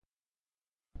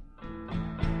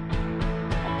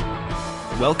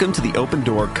Welcome to the Open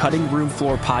Door Cutting Room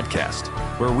Floor podcast,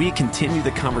 where we continue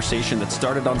the conversation that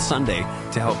started on Sunday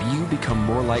to help you become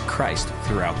more like Christ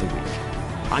throughout the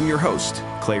week. I'm your host,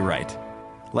 Clay Wright.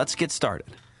 Let's get started.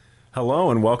 Hello,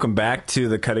 and welcome back to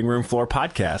the Cutting Room Floor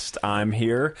podcast. I'm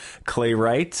here, Clay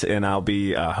Wright, and I'll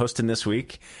be hosting this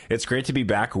week. It's great to be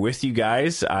back with you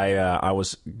guys. I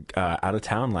was out of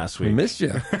town last week. We missed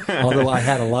you, although I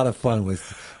had a lot of fun with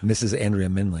Mrs. Andrea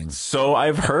Mindling. So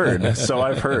I've heard.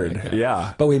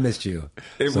 Yeah, but we missed you.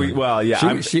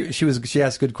 She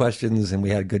asked good questions, and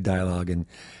we had good dialogue, and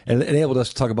enabled us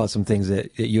to talk about some things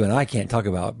that you and I can't talk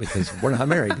about because we're not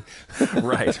married.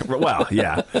 Right. Well,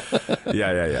 yeah.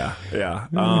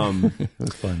 It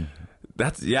was fun.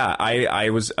 I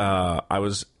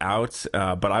was out,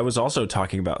 but I was also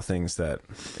talking about things that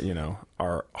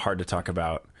are hard to talk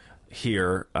about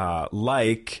here,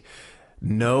 like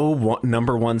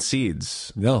number one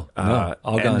seeds. No,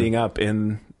 all ending gone. Up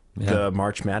in the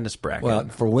March Madness bracket. Well,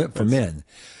 for men,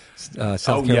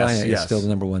 South Carolina is still the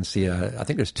number one seed. I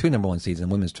think there's two number one seeds in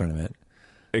the women's tournament.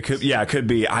 It could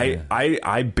be.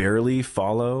 I barely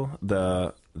follow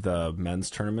the men's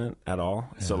tournament at all.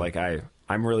 Yeah. So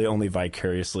I'm really only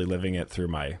vicariously living it through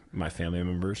my family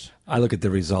members. I look at the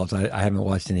results. I haven't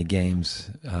watched any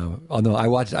games. Although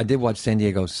I did watch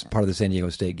part of the San Diego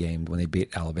State game when they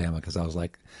beat Alabama, because I was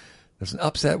like, there's an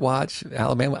upset watch.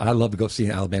 Alabama. I love to go see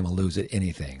Alabama lose at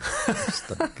anything.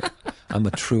 I'm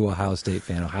a true Ohio State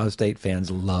fan. Ohio State fans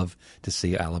love to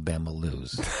see Alabama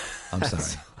lose. I'm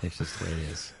sorry. It's just the way it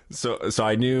is. So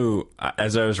I knew,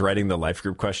 as I was writing the life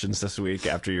group questions this week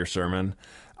after your sermon,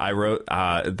 I wrote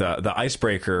the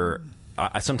icebreaker.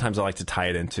 Sometimes I like to tie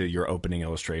it into your opening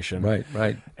illustration.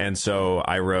 Right. And so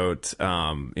I wrote,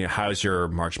 how's your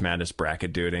March Madness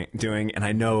bracket doing? And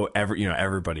I know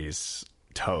everybody's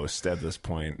toast at this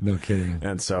point. No kidding.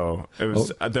 And so it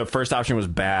was the first option was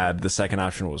bad. The second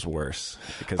option was worse.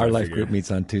 Our life group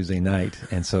meets on Tuesday night,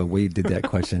 and so we did that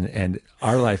question. And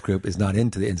our life group is not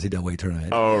into the NCAA tournament.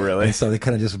 Oh, really? And so they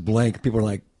kind of just blank. People are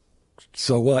like,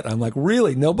 "So what?" I'm like,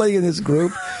 "Really? Nobody in this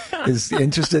group is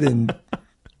interested in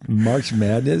March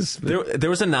Madness?" There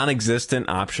was a non-existent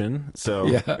option, so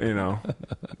yeah.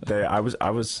 I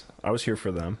was here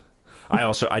for them.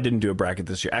 I didn't do a bracket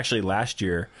this year. Actually, last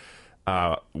year.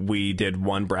 We did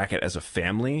one bracket as a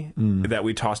family that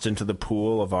we tossed into the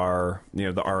pool of our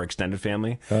extended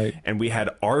family. Right. And we had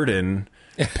Arden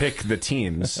pick the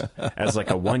teams as like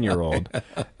a 1-year-old,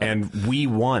 and we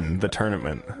won the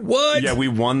tournament. What? Yeah, we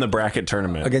won the bracket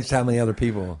tournament. Against how many other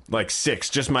people? Like 6,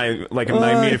 just my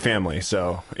immediate family.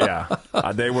 So yeah,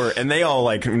 they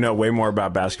all know way more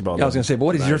about basketball. Yeah, I was going to say, but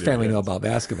what does your family know about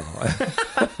basketball?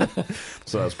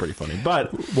 So that was pretty funny.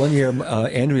 But one year,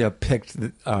 Andrea picked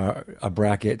a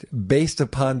bracket based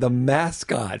upon the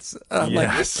mascots. I'm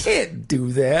like, you can't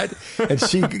do that. And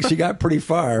she got pretty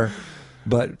far.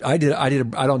 But I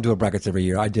don't do a brackets every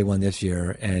year. I did one this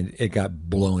year, and it got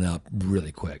blown up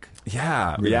really quick.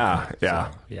 Yeah. Quick. So,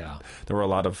 yeah. There were a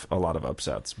lot of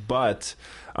upsets, but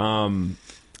and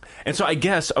so I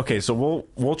guess so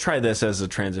we'll try this as a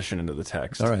transition into the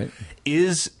text. All right.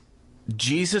 Is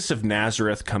Jesus of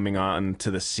Nazareth coming on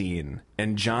to the scene,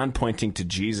 and John pointing to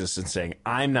Jesus and saying,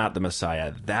 "I'm not the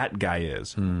Messiah, that guy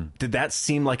is." Did that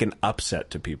seem like an upset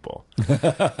to people?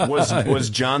 Was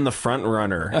John the front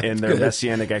runner in their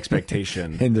messianic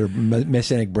expectation? In their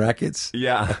messianic brackets?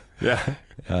 Yeah.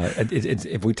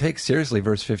 If we take seriously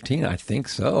verse 15, I think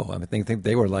so. I think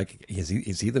they were like, is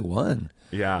he the one?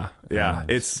 Yeah.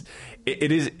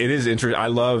 It is interesting. I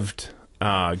loved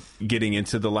getting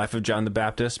into the life of John the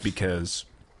Baptist because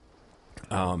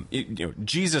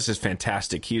Jesus is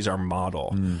fantastic. He's our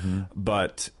model.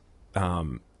 But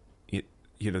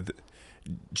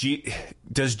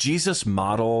does Jesus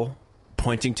model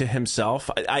pointing to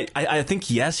himself? I think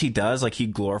yes, he does. Like, he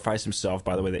glorifies himself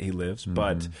by the way that he lives.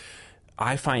 But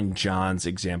I find John's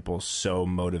example so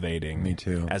motivating. Me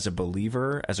too. As a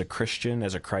believer, as a Christian,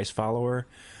 as a Christ follower,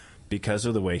 because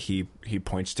of the way he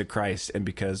points to Christ, and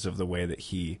because of the way that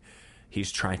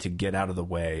he's trying to get out of the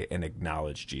way and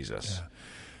acknowledge Jesus. Yeah.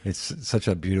 It's such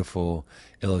a beautiful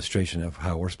illustration of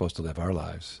how we're supposed to live our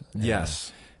lives.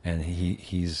 Yes. And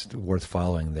he's worth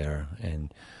following there.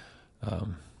 And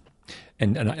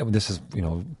this is,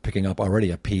 picking up already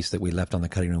a piece that we left on the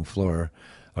cutting room floor,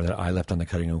 or that I left on the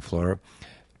cutting room floor.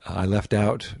 I left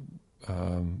out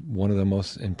one of the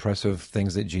most impressive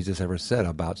things that Jesus ever said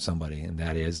about somebody, and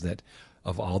that is that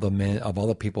of all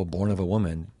the people born of a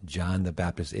woman, John the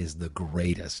Baptist is the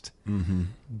greatest.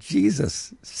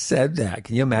 Jesus said that.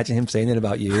 Can you imagine him saying that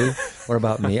about you or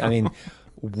about me? I mean,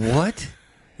 what?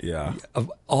 Yeah.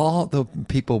 Of all the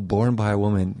people born by a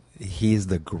woman, he's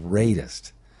the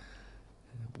greatest.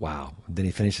 wow. Then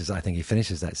he finishes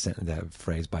that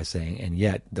phrase by saying, and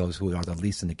yet those who are the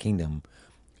least in the kingdom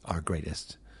are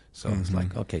greatest. So it's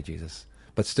like, okay, Jesus.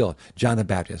 But still, John the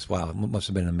Baptist, wow, must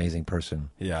have been an amazing person.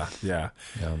 Yeah.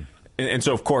 And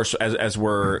so, of course, as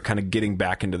we're kind of getting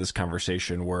back into this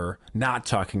conversation, we're not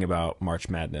talking about March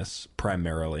Madness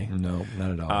primarily. No,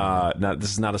 not at all.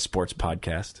 This is not a sports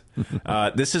podcast.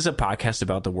 This is a podcast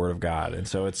about the Word of God. And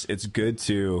so it's good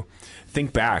to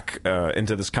think back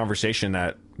into this conversation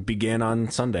that began on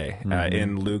Sunday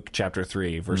in Luke chapter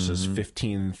 3, verses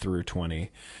 15 through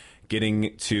 20.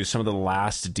 Getting to some of the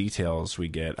last details we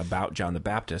get about John the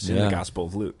Baptist in the Gospel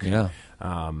of Luke.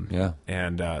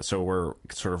 And so we're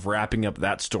sort of wrapping up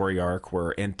that story arc.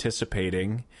 We're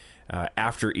anticipating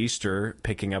after Easter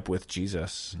picking up with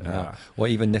Jesus. Well,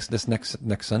 even this next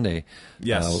Sunday,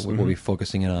 we'll be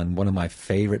focusing in on one of my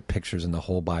favorite pictures in the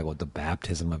whole Bible, the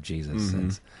baptism of Jesus.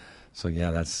 And so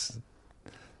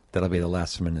that'll be the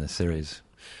last sermon in the series.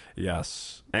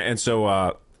 Yes, and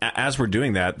so. As we're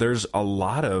doing that, there's a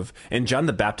lot of, and John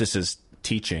the Baptist is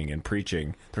teaching and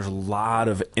preaching, there's a lot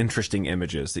of interesting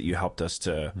images that you helped us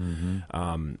to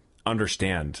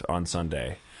understand on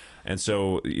Sunday. And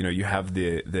so, you have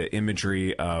the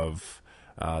imagery of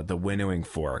the winnowing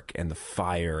fork and the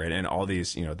fire and all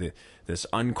these, this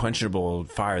unquenchable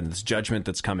fire and this judgment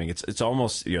that's coming. It's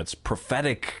almost, it's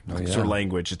prophetic sort of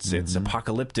language. It's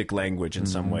apocalyptic language in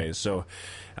some ways. So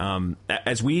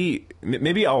as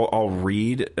maybe I'll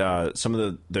read some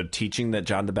of the teaching that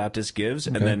John the Baptist gives.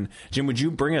 Okay. And then, Jim, would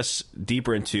you bring us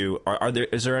deeper into, are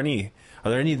there any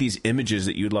of these images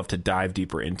that you'd love to dive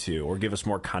deeper into or give us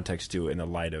more context to in the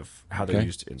light of how they're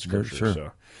used in Scripture? Sure.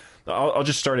 So I'll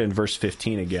just start in verse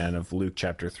 15 again of Luke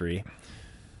chapter 3.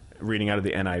 Reading out of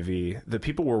the NIV, the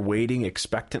people were waiting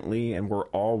expectantly and were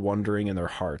all wondering in their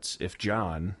hearts if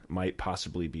John might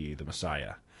possibly be the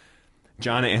Messiah.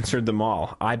 John answered them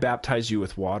all, I baptize you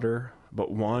with water,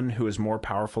 but one who is more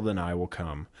powerful than I will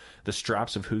come, the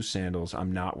straps of whose sandals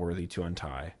I'm not worthy to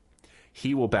untie.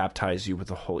 He will baptize you with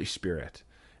the Holy Spirit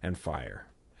and fire.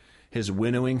 His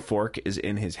winnowing fork is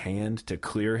in his hand to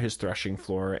clear his threshing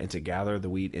floor and to gather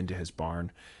the wheat into his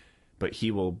barn, but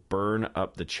he will burn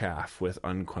up the chaff with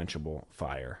unquenchable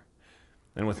fire.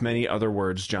 And with many other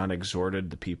words, John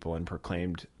exhorted the people and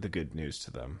proclaimed the good news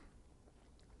to them.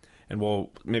 And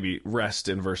we'll maybe rest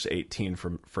in verse 18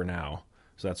 for now.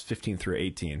 So that's 15 through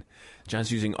 18.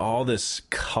 John's using all this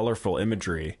colorful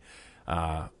imagery.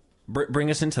 Bring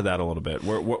us into that a little bit.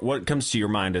 What comes to your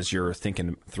mind as you're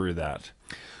thinking through that?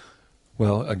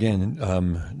 Well,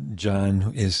 again,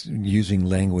 John is using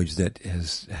language that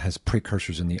has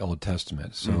precursors in the Old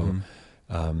Testament. So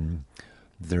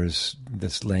there's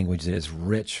this language that is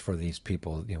rich for these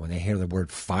people. When they hear the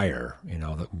word fire,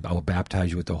 I will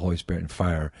baptize you with the Holy Spirit and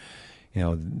fire.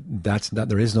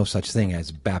 There is no such thing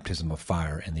as baptism of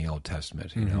fire in the Old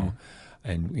Testament.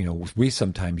 And we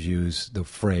sometimes use the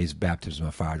phrase baptism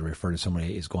of fire to refer to somebody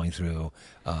who is going through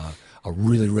a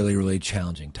really, really, really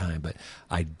challenging time. But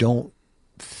I don't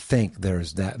think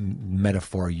there's that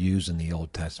metaphor used in the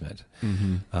Old Testament.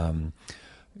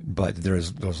 But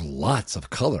there's lots of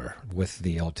color with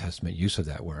the Old Testament use of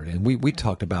that word. And we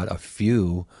talked about a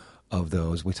few of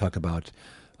those. We talked about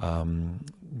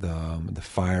the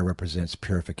fire represents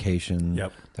purification.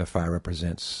 Yep. The fire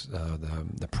represents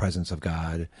the presence of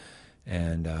God.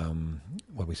 And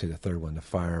what we say the third one, the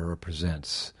fire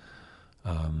represents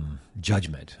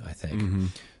judgment, I think.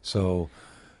 So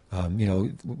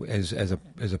as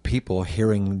a people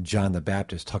hearing John the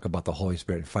Baptist talk about the Holy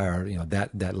Spirit and fire,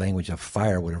 that language of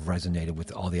fire would have resonated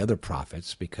with all the other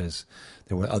prophets, because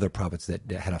there were other prophets that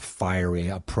had a fiery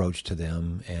approach to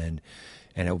them, and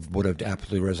it would have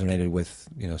absolutely resonated with,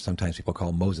 sometimes people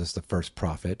call Moses the first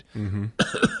prophet,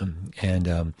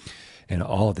 and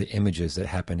all of the images that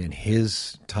happened in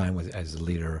his time as the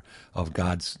leader of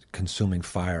God's consuming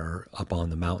fire up on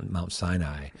the mountain, Mount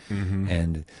Sinai.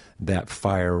 And that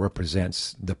fire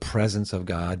represents the presence of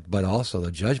God, but also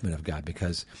the judgment of God,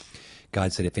 because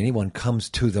God said, if anyone comes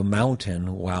to the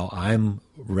mountain while I'm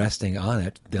resting on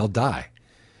it, they'll die.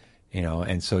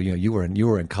 And so you were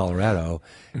in Colorado,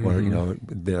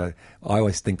 where I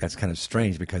always think that's kind of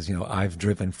strange, because I've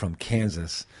driven from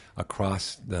Kansas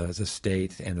across the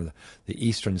state, and the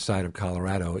eastern side of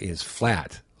Colorado is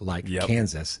flat like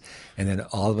Kansas, and then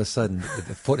all of a sudden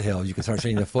the foothills, you can start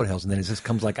seeing the foothills, and then it just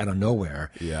comes like out of nowhere.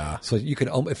 Yeah. So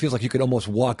it feels like you could almost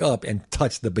walk up and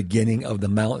touch the beginning of the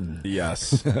mountain.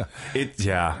 Yes.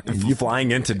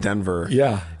 Flying into Denver.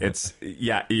 Yeah.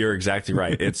 You're exactly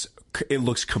right. It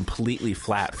looks completely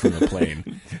flat from the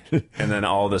plane. And then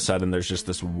all of a sudden there's just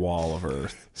this wall of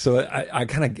earth. So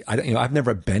I've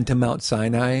never been to Mount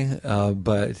Sinai,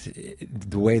 but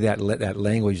the way that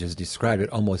language is described, it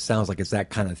almost sounds like it's that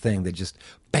kind of thing that just,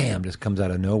 bam, just comes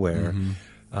out of nowhere.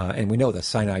 And we know the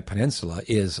Sinai Peninsula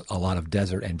is a lot of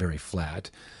desert and very flat.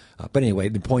 But anyway,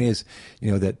 the point is,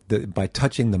 that by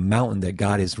touching the mountain that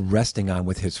God is resting on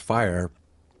with his fire,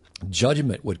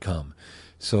 judgment would come.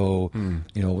 So,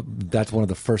 that's one of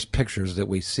the first pictures that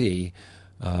we see.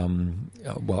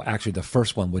 Well, actually, the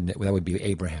first one that would be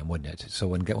Abraham, wouldn't it? So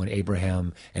when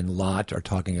Abraham and Lot are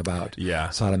talking about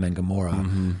Sodom and Gomorrah,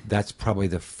 that's probably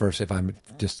the first. I'm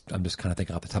just kind of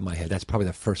thinking off the top of my head. That's probably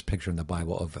the first picture in the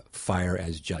Bible of fire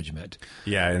as judgment.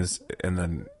 Yeah, and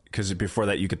then because before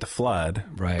that you get the flood,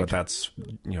 right? But that's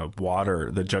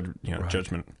water, the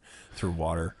judgment through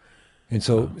water. And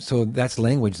so that's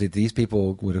language that these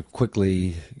people would have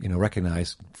quickly,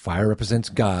 recognized. Fire represents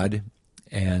God,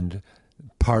 and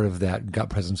part of that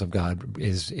presence of God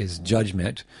is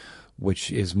judgment,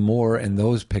 which is more in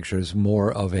those pictures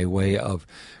more of a way of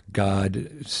God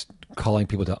calling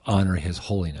people to honor His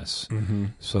holiness.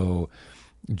 So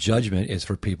judgment is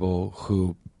for people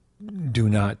who do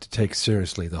not take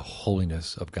seriously the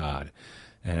holiness of God.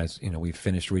 And as we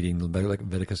finished reading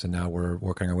Leviticus, and now we're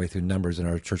working our way through Numbers in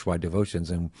our church-wide devotions,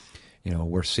 and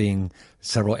we're seeing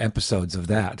several episodes of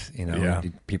that.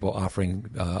 People offering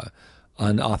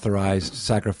unauthorized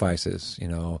sacrifices,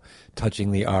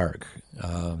 touching the ark,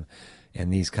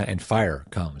 and fire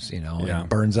comes, and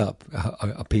burns up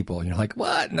a people, and you're like,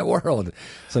 what in the world?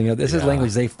 So this is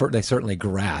language they certainly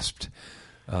grasped,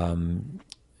 and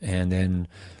then,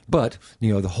 but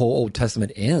the whole Old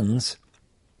Testament ends.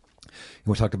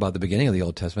 We talked about the beginning of the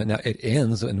Old Testament. Now it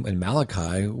ends in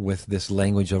Malachi with this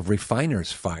language of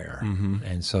refiner's fire,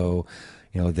 and so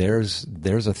there's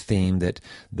a theme that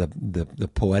the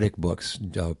poetic books,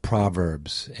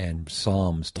 Proverbs and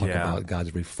Psalms, talk about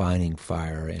God's refining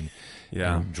fire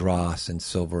and dross and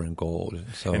silver and gold.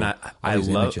 So and I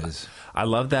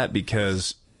love that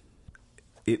because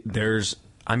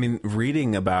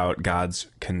reading about God's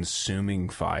consuming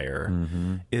fire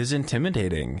is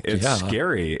intimidating. It's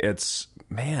scary. It's,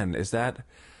 man, is that...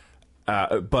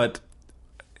 but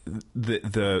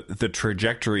the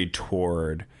trajectory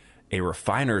toward a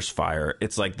refiner's fire,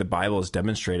 it's like the Bible is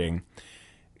demonstrating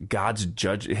God's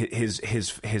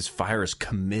his fire is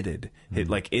committed.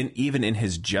 Even in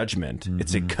his judgment,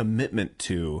 it's a commitment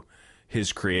to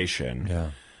his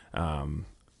creation.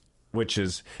 Which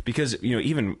is because,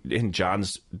 even in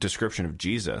John's description of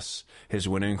Jesus, his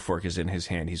winnowing fork is in his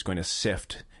hand. He's going to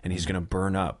sift and he's going to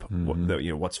burn up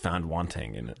what's found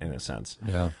wanting in a sense.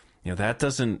 That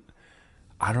doesn't,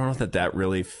 I don't know that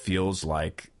really feels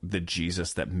like the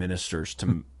Jesus that ministers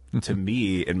to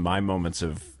me in my moments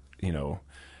of,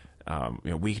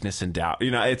 weakness and doubt.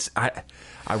 I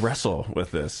wrestle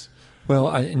with this. Well,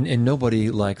 and nobody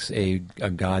likes a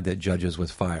God that judges with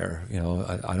fire.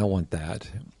 I don't want that.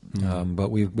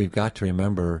 But we've got to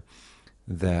remember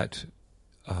that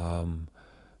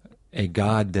a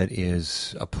God that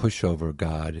is a pushover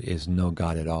God is no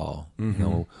God at all.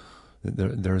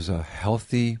 There's a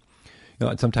healthy.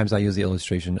 Sometimes I use the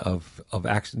illustration of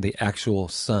the actual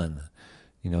sun.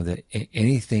 That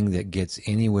anything that gets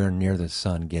anywhere near the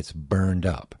sun gets burned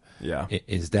up. Yeah.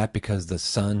 Is that because the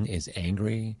sun is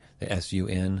angry? The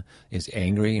S-U-N is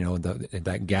angry?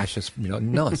 That gaseous,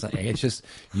 no, it's not angry. It's just,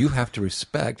 you have to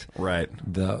respect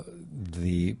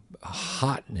the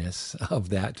hotness of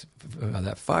that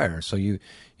fire. So you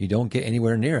don't get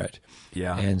anywhere near it.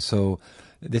 Yeah. And so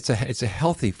it's a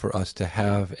healthy for us to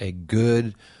have a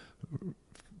good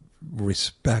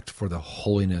respect for the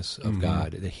holiness of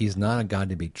God. That He's not a God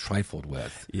to be trifled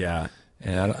with. Yeah.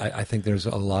 And I think there's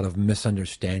a lot of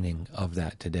misunderstanding of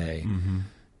that today.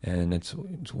 And it's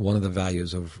one of the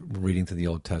values of reading through the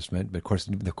Old Testament. But of course,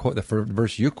 the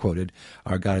verse you quoted,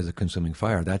 "Our God is a consuming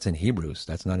fire," that's in Hebrews.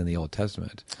 That's not in the Old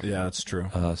Testament. Yeah, that's true.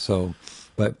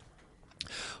 But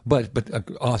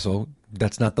also,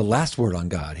 that's not the last word on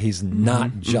God. He's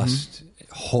not just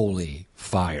holy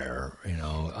fire.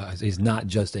 He's not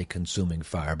just a consuming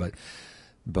fire.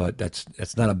 But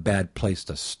that's not a bad place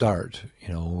to start.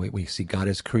 We see God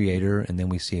as creator, and then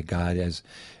we see a God as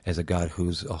a God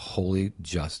who's a holy,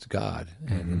 just God,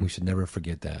 and we should never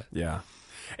forget that. Yeah,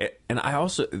 and I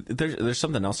also there's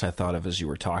something else I thought of as you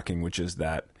were talking, which is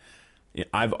that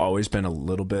I've always been a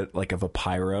little bit like of a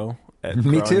pyro.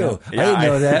 Me too. Yeah, I didn't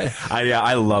know that.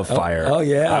 I love fire. Oh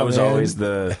yeah, I was always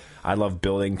I love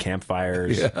building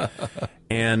campfires,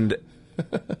 and.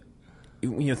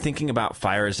 Thinking about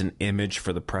fire as an image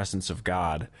for the presence of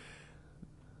God.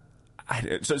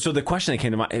 So the question that came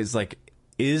to mind is like,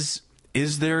 is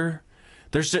there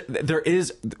There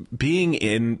is being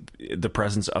in the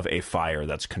presence of a fire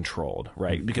that's controlled,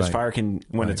 right? Because fire can,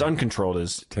 when it's uncontrolled,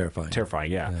 is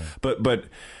terrifying. Yeah.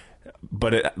 But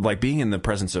like being in the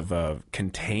presence of a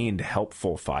contained,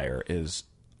 helpful fire is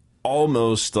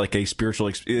almost like a spiritual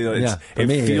experience. It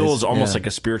feels almost like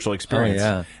a spiritual experience.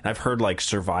 And I've heard like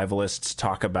survivalists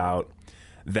talk about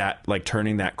that, like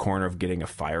turning that corner of getting a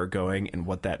fire going and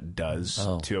what that does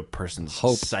to a person's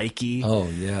psyche. Oh,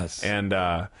 yes. And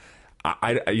I'm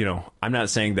not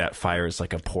saying that fire is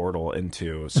like a portal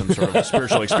into some sort of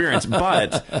spiritual experience,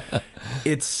 but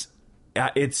it's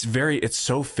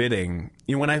so fitting.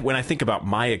 When I think about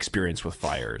my experience with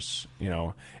fires,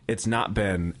 it's not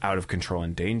been out of control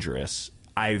and dangerous.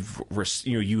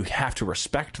 You have to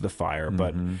respect the fire,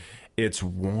 but it's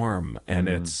warm and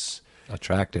it's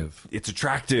attractive. It's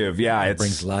attractive. Yeah. It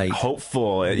brings light.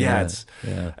 Hopeful.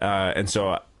 And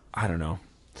so I don't know.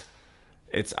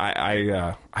 It's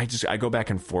I go back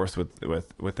and forth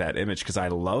with that image because I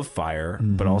love fire,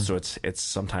 but also it's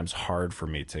sometimes hard for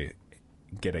me to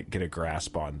get a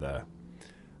grasp on the,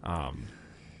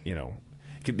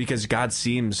 because God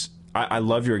seems. I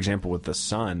love your example with the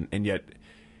sun, and yet,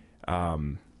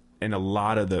 in a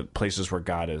lot of the places where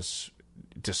God is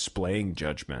displaying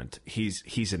judgment, he's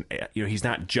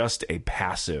not just a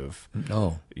passive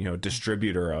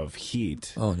distributor of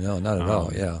heat. Oh no, not at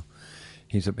all. Yeah.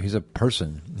 He's a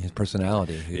person. His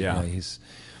personality. He's,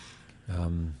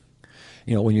 when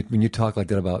you talk like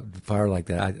that about fire like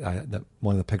that,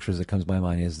 one of the pictures that comes to my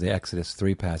mind is the Exodus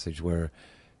 3 passage where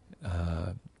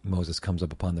Moses comes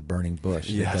up upon the burning bush.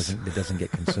 Yes. It doesn't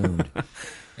get consumed.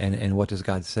 And what does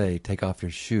God say? Take off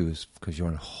your shoes because you're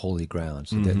on holy ground.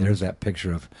 So there's that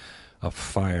picture of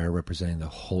fire representing the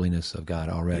holiness of God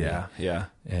already. Yeah.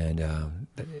 And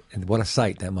what a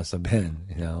sight that must have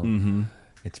been.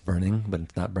 It's burning, but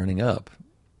it's not burning up.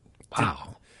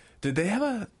 Wow. Did they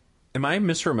have am I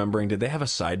misremembering, did they have a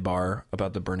sidebar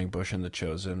about the burning bush and the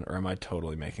chosen, or am I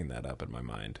totally making that up in my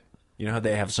mind? You know how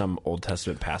they have some Old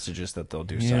Testament passages that they'll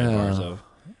do sidebars of?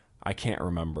 I can't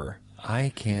remember.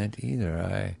 I can't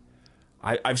either.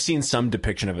 I've seen some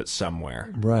depiction of it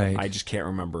somewhere. Right. I just can't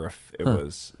remember if it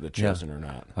was the chosen or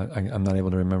not. I'm not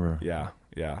able to remember. Yeah.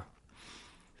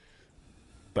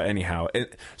 But anyhow,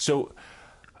 so...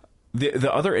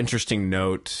 The other interesting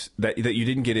note that you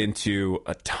didn't get into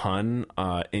a ton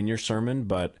in your sermon,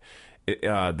 but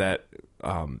that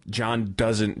John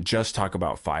doesn't just talk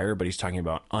about fire, but he's talking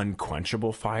about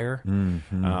unquenchable fire. And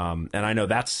I know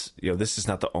that's this is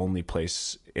not the only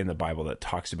place in the Bible that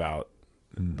talks about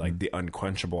like the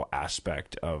unquenchable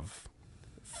aspect of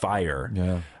fire.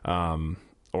 Yeah.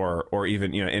 Or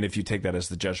even and if you take that as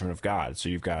the judgment of God, so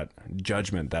you've got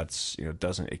judgment that's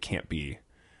it can't be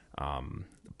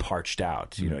parched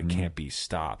out, it can't be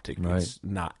stopped. It's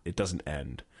not. It doesn't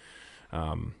end,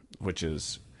 which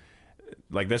is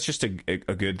like that's just a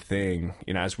good thing,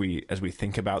 as we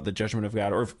think about the judgment of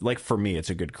God. Or like for me, it's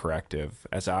a good corrective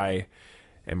as I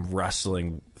am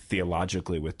wrestling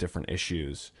theologically with different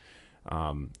issues.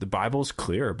 The Bible is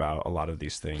clear about a lot of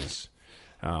these things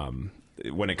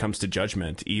when it comes to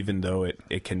judgment, even though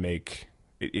it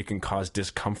can cause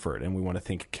discomfort, and we want to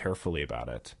think carefully about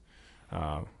it.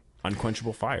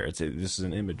 Unquenchable fire. This is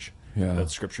an image that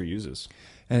Scripture uses.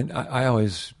 And I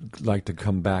always like to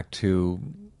come back to,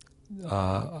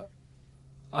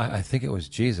 I think it was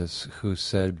Jesus who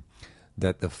said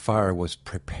that the fire was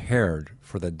prepared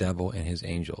for the devil and his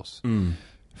angels.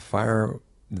 Fire,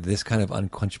 this kind of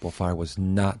unquenchable fire, was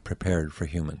not prepared for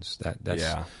humans. That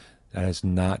is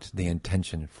not the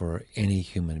intention for any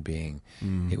human being.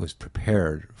 It was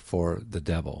prepared for the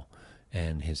devil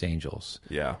and his angels.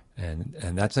 Yeah.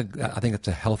 And I think that's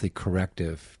a healthy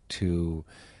corrective to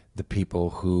the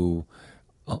people who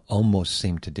almost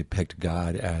seem to depict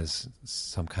God as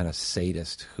some kind of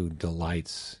sadist who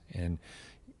delights in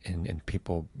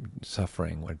people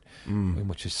suffering,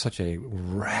 which is such a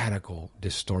radical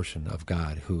distortion of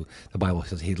God, who the Bible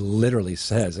says, he literally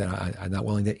says, and I'm not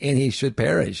willing that any should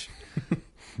perish,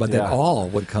 but that all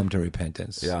would come to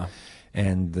repentance. Yeah.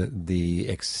 And the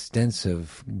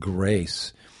extensive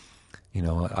grace,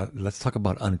 let's talk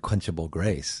about unquenchable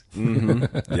grace.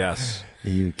 Yes.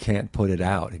 You can't put it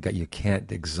out. You can't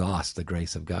exhaust the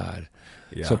grace of God.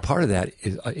 Yeah. So part of that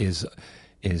is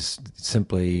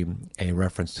simply a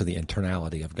reference to the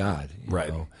internality of God.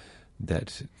 Right.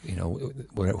 That,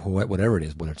 whatever it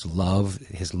is, whether it's love,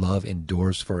 his love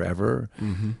endures forever.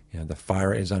 The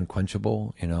fire is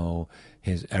unquenchable,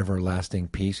 his everlasting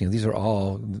peace. These are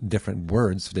all different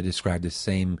words that describe the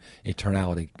same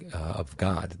eternality of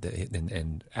God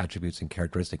and attributes and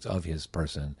characteristics of his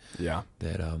person. Yeah.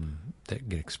 That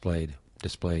get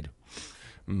displayed.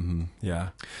 Yeah.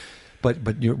 But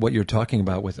what you're talking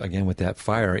about with that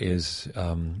fire is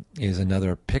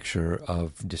another picture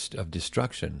of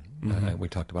destruction. We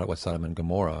talked about it with Sodom and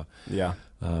Gomorrah. Yeah.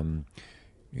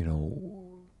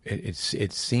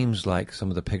 It seems like some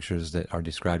of the pictures that are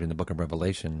described in the book of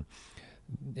Revelation,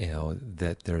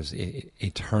 that there's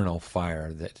eternal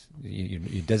fire that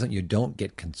you don't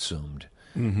get consumed,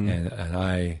 and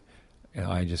I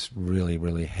just really,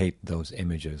 really hate those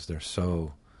images. They're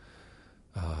so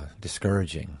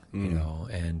discouraging,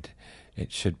 and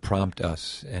it should prompt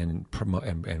us and promote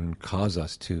and cause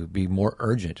us to be more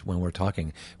urgent when we're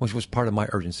talking, which was part of my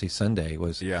urgency Sunday.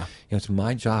 Was it's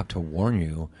my job to warn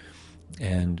you.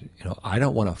 And I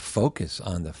don't want to focus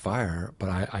on the fire, but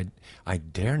I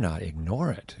dare not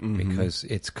ignore it because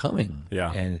it's coming.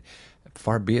 Yeah. And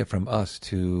far be it from us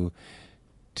to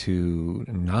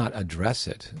not address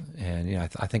it. And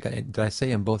I think did I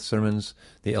say in both sermons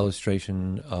the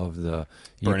illustration of the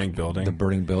burning building? The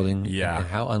burning building. Yeah. And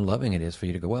how unloving it is for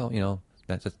you to go, well,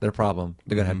 that's their problem.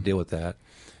 They're going to have to deal with that.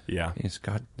 Yeah. It's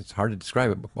hard to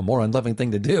describe it. A more unloving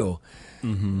thing to do.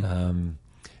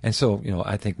 And so,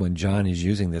 I think when John is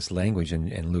using this language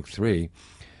in Luke 3,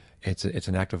 it's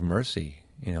an act of mercy.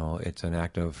 It's an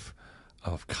act of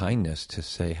kindness to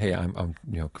say, hey, I'm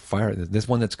fire. This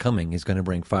one that's coming is going to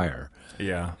bring fire.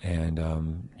 Yeah. And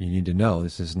you need to know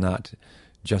this is not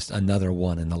just another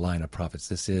one in the line of prophets.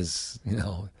 This is,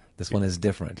 this one is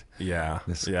different. Yeah.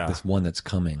 This one that's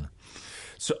coming.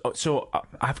 So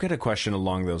I've got a question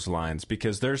along those lines,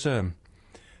 because there's a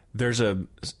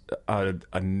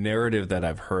narrative that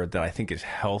I've heard that I think is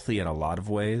healthy in a lot of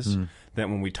ways, that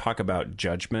when we talk about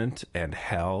judgment and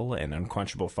hell and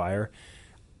unquenchable fire,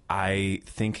 I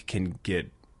think can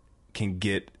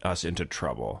get us into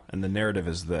trouble. And the narrative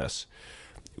is this: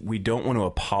 we don't want to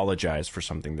apologize for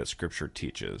something that Scripture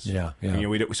teaches. Yeah.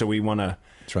 So we want to.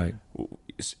 That's right.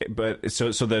 But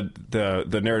so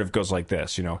the narrative goes like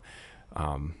this,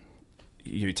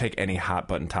 you take any hot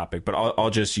button topic, but I'll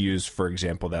just use, for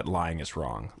example, that lying is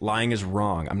wrong. Lying is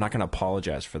wrong. I'm not going to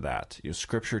apologize for that.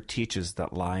 Scripture teaches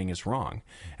that lying is wrong.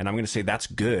 And I'm going to say that's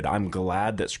good. I'm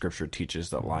glad that Scripture teaches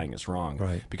that lying is wrong.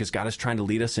 Right. Because God is trying to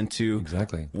lead us into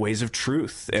ways of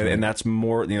truth. Right. And that's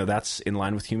more, that's in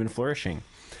line with human flourishing.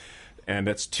 And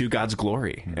that's to God's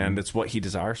glory. And it's what He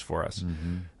desires for us.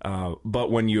 But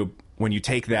when you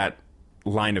take that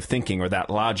line of thinking or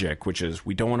that logic, which is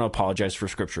we don't want to apologize for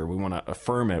Scripture, we want to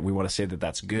affirm it, we want to say that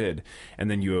that's good, and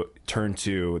then you turn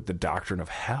to the doctrine of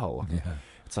hell.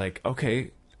 It's like, okay,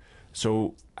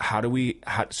 so how do we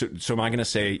so am I going to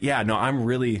say, I'm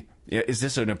really, is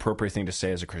this an appropriate thing to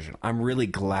say as a Christian? I'm really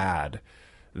glad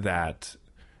that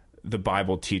the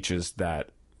Bible teaches that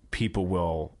people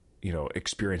will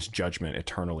experience judgment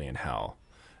eternally in hell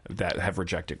that have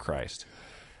rejected Christ.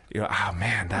 Oh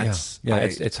man, that's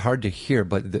it's hard to hear,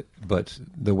 but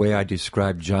the way I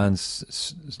describe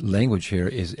John's language here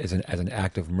is as an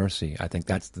act of mercy. I think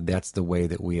that's the way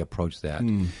that we approach that.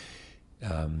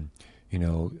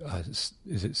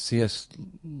 Is it C.S.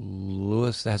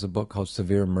 Lewis that has a book called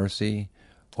Severe Mercy,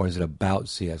 or is it about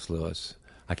C.S. Lewis?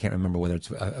 I can't remember whether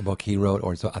it's a book he wrote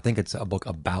or I think it's a book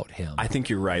about him. I think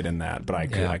you're right in that, but I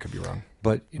could be wrong.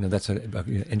 But that's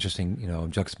an interesting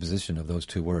juxtaposition of those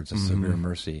two words, a severe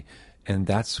mercy, and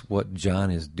that's what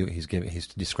John is doing. He's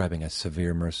describing a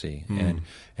severe mercy,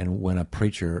 and when a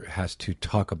preacher has to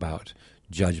talk about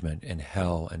judgment and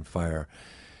hell and fire,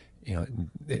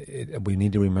 we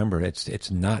need to remember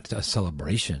it's not a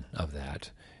celebration of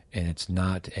that. And it's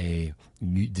not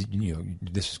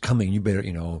this is coming, you better,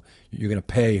 you're going to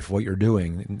pay for what you're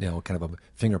doing, kind of a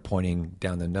finger pointing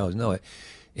down the nose. No,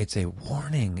 it's a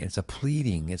warning. It's a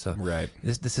pleading. This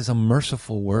is a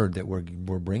merciful word that we're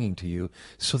bringing to you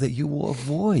so that you will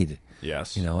avoid.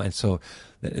 Yes. And so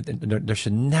there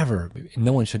should no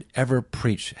one should ever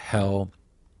preach hell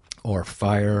or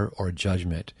fire or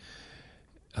judgment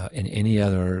in any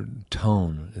other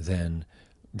tone than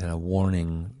a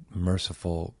warning,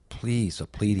 merciful, a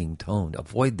pleading tone.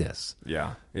 Avoid this.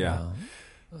 Yeah.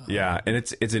 And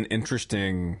it's an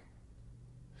interesting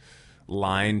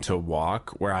line to walk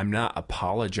where I'm not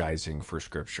apologizing for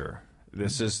Scripture.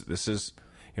 This is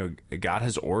God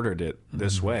has ordered it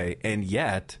this way, and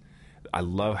yet I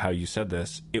love how you said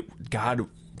this.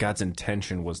 God's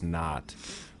intention was not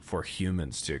for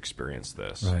humans to experience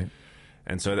this, right?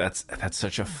 And so that's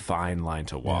such a fine line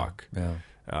to walk. Yeah.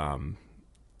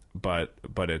 But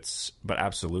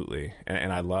absolutely,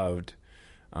 and I loved,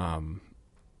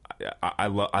 I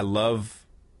love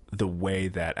the way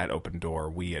that at Open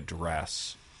Door we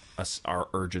address our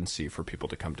urgency for people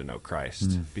to come to know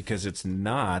Christ, because it's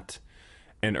not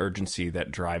an urgency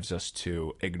that drives us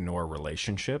to ignore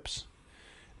relationships.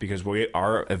 because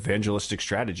our evangelistic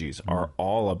strategies are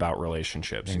all about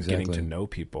relationships and getting to know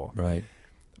people. Right.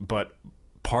 But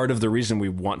part of the reason we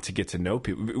want to get to know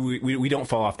people, we don't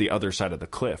fall off the other side of the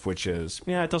cliff, which is,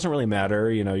 it doesn't really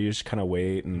matter. You just kind of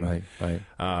wait. And right.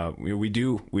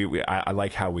 I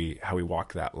like how we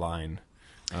walk that line.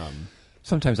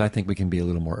 Sometimes I think we can be a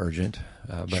little more urgent.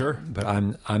 Sure. But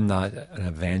I'm not an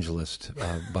evangelist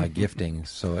by gifting,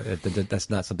 so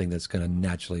that's not something that's going to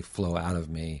naturally flow out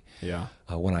of me. Yeah.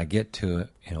 When I get to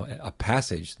a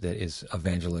passage that is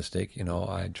evangelistic,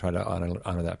 I try to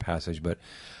honor that passage. But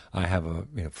I have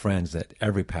friends that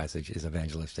every passage is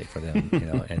evangelistic for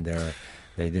them, and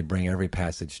they bring every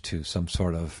passage to some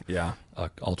sort of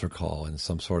altar call and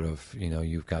some sort of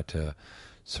you've got to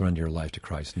surrender your life to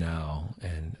Christ now,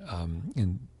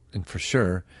 and for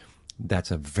sure,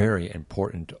 that's a very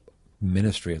important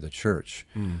ministry of the church.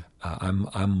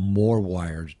 I'm more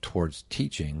wired towards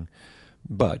teaching,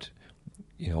 but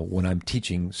when I'm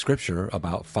teaching Scripture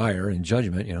about fire and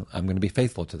judgment, I'm going to be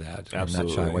faithful to that.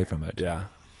 Absolutely. And not shy away from it. Yeah.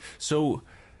 So,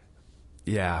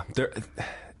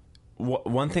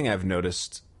 one thing I've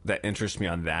noticed that interests me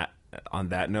on that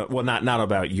note, well, not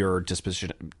about your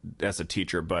disposition as a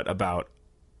teacher, but about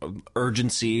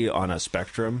urgency on a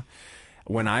spectrum.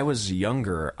 When I was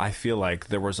younger, I feel like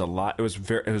there was a lot. It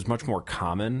was much more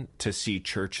common to see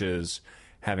churches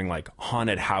having like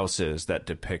haunted houses that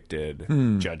depicted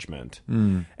judgment,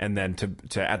 and then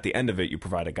to at the end of it, you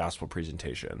provide a gospel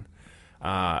presentation.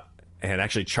 And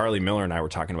actually, Charlie Miller and I were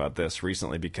talking about this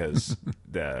recently because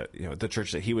the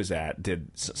church that he was at did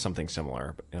something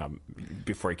similar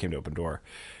before he came to Open Door,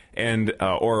 and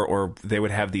or they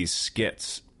would have these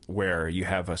skits where you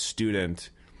have a student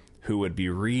who would be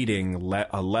reading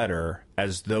a letter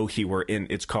as though he were in.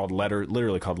 It's called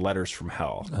literally called Letters from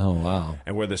Hell. Oh wow!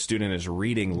 And where the student is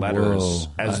reading letters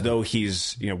as though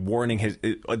he's warning his.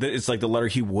 It's like the letter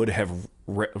he would have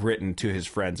written to his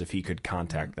friends if he could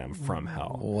contact them from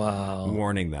hell. Wow!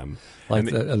 Warning them,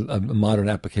 like a modern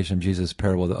application of Jesus'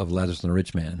 parable of Lazarus and the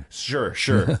rich man. Sure.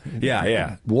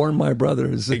 Yeah. Warn my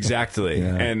brothers. Exactly.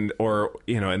 Yeah. And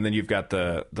then you've got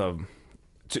the.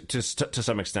 To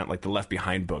some extent, like the Left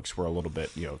Behind books were a little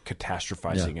bit,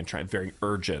 catastrophizing and trying very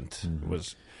urgent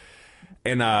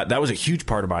and that was a huge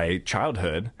part of my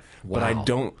childhood. Wow. But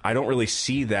I don't really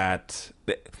see that.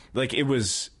 Like it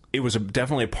was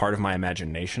definitely a part of my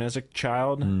imagination as a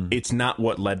child. It's not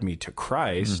what led me to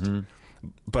Christ,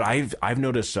 but I've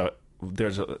noticed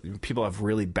people have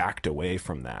really backed away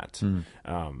from that.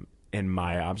 In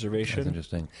my observation, that's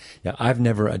interesting. Yeah, I've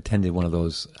never attended one of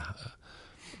those.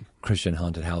 Christian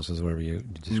haunted houses, whatever you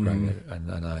describe it,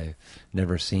 and I've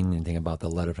never seen anything about the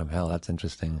letter from hell. That's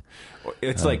interesting.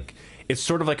 It's it's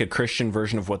sort of like a Christian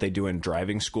version of what they do in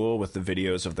driving school with the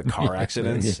videos of the car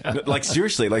accidents. Yeah. Like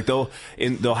seriously, like they'll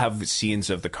have scenes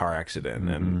of the car accident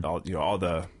and all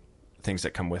the things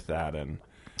that come with that. And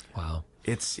wow,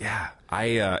 it's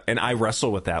I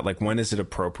wrestle with that. Like when is it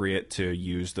appropriate to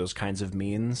use those kinds of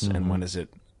means, and when is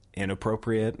it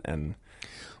inappropriate? And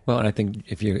well, and I think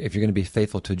if you're going to be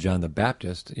faithful to John the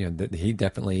Baptist, he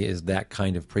definitely is that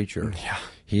kind of preacher. Yeah.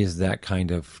 He is that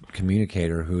kind of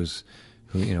communicator who's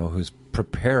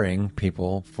preparing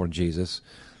people for Jesus,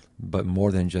 but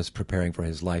more than just preparing for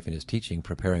his life and his teaching,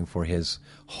 preparing for his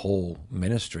whole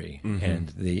ministry and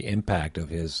the impact of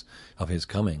his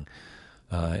coming.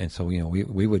 And so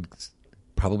we would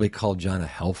probably call John a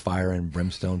hellfire and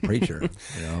brimstone preacher.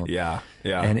 Yeah.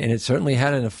 And it certainly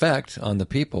had an effect on the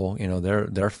people.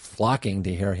 They're flocking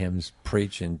to hear him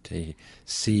preach and to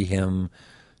see him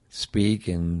speak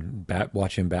and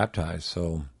watch him baptize.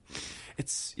 So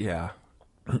it's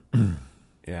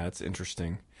it's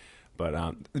interesting.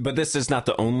 But this is not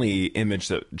the only image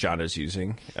that John is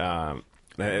using.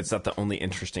 It's not the only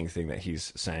interesting thing that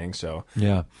he's saying. So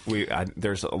yeah,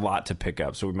 there's a lot to pick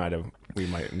up. So we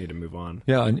might need to move on.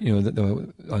 Yeah, and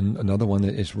another one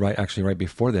that is right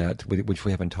before that, which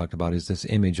we haven't talked about, is this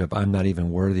image of I'm not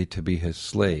even worthy to be his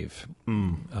slave.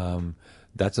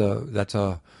 That's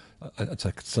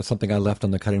something I left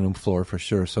on the cutting room floor for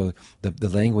sure. So the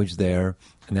language there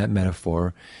and that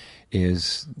metaphor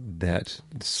is that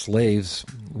slaves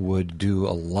would do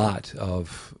a lot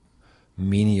of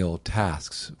menial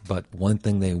tasks, but one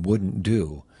thing they wouldn't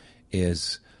do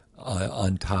is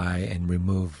untie and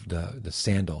remove the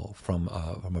sandal from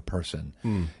a person.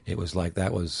 It was like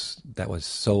that was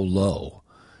so low,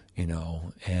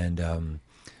 and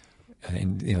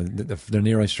and the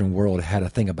Near Eastern world had a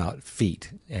thing about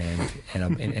feet and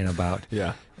about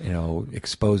Yeah.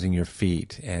 exposing your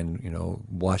feet and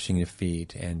washing your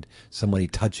feet and somebody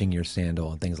touching your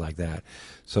sandal and things like that.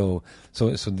 So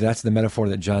that's the metaphor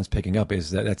that John's picking up, is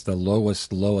that's the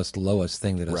lowest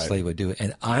thing that a Right. slave would do,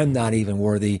 and I'm not even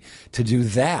worthy to do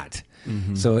that.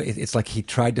 Mm-hmm. So it's like he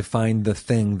tried to find the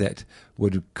thing that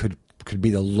could be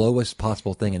the lowest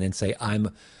possible thing, and then say I'm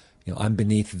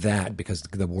beneath that because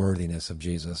of the worthiness of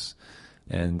Jesus.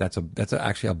 And that's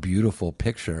actually a beautiful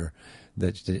picture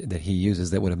that he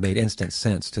uses that would have made instant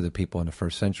sense to the people in the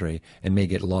first century and may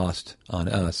get lost on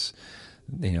us.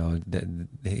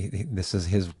 This is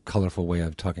his colorful way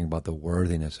of talking about the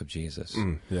worthiness of Jesus.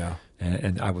 Yeah.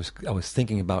 And I was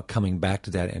thinking about coming back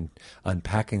to that and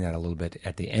unpacking that a little bit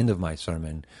at the end of my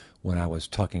sermon when I was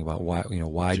talking about why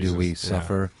Jesus, do we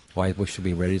suffer? Why we should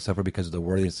be ready to suffer because of the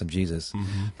worthiness of Jesus.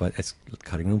 Mm-hmm. But it's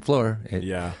cutting room floor.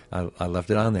 I left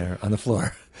it on there on the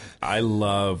floor. I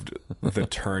loved the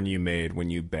turn you made when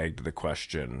you begged the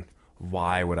question,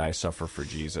 why would I suffer for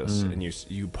Jesus? And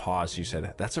you paused. You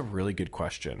said, that's a really good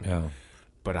question. Yeah.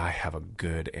 But I have a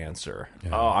good answer.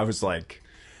 Yeah. Oh, I was like,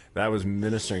 that was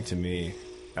ministering to me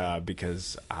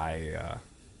because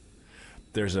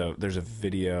there's a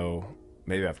video.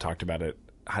 Maybe I've talked about it.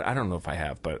 I don't know if I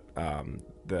have, but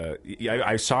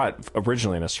I saw it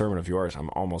originally in a sermon of yours. I'm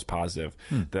almost positive.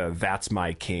 The "That's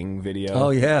My King" video.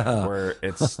 Oh yeah, where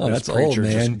it's this preacher old,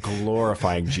 man. just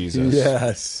glorifying Jesus.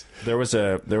 Yes. There was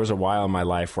a while in my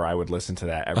life where I would listen to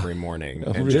that every morning.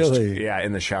 Oh, and really? Just,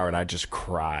 in the shower, and I'd just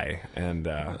cry. And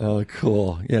oh,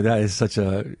 cool. Yeah, that is such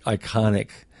a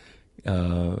iconic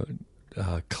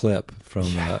clip from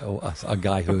a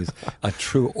guy who's a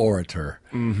true orator.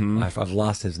 Mm-hmm. I've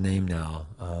lost his name now,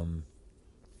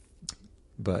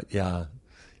 but yeah,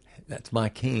 that's my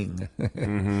king.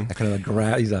 Mm-hmm. Kind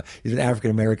of he's an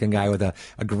African American guy with a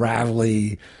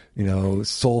gravelly,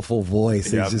 soulful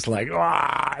voice. Yep. He's just like,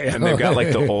 ah, and they've got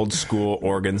like the old school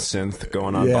organ synth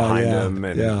going on behind him.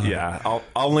 And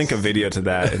I'll link a video to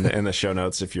that in the show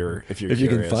notes if you're curious, you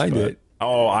can find it.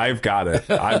 Oh, I've got it.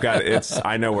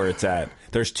 I know where it's at.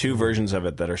 There's 2 versions of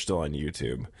it that are still on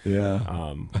YouTube. Yeah.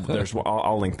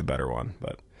 I'll link the better one,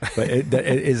 but it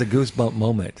is a goosebump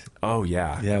moment. Oh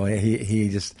yeah. Yeah. When he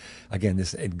just, again,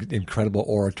 this incredible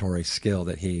oratory skill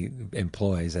that he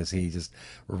employs as he just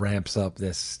ramps up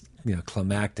this,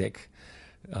 climactic,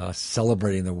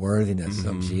 celebrating the worthiness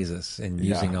of Jesus and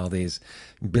using all these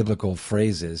biblical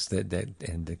phrases that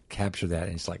and to capture that,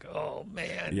 and it's like, oh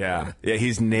man, yeah,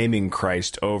 he's naming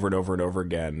Christ over and over and over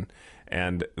again,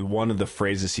 and one of the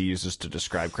phrases he uses to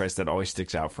describe Christ that always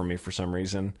sticks out for me for some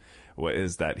reason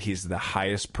is that he's the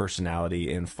highest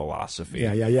personality in philosophy.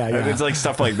 Yeah. It's like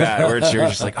stuff like that where you're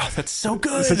just like, oh, that's so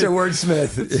good, such a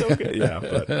wordsmith. It's so good. Yeah,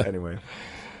 but anyway,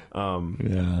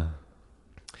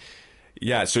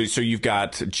 Yeah, so you've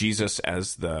got Jesus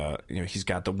as he's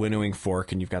got the winnowing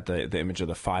fork, and you've got the image of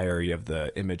the fire. You have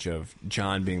the image of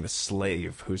John being the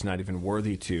slave who's not even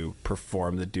worthy to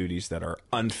perform the duties that are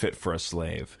unfit for a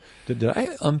slave. Did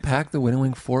I unpack the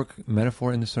winnowing fork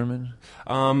metaphor in the sermon?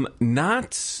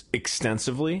 Not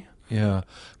extensively. Yeah,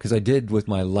 because I did with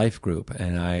my life group,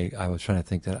 and I was trying to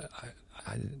think that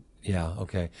yeah,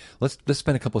 okay. Let's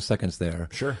spend a couple of seconds there.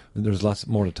 Sure. There's lots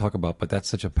more to talk about, but that's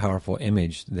such a powerful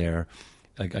image there.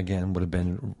 Again, would have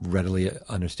been readily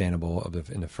understandable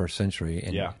in the first century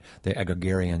in the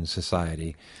agrarian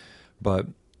society. But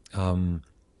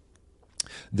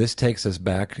this takes us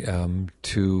back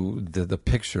to the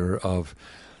picture of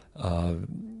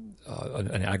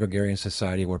an agrarian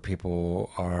society where people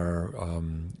are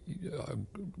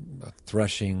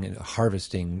threshing and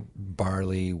harvesting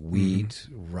barley, wheat,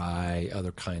 rye,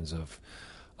 other kinds of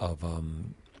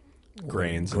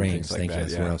grains. Thank like you. that,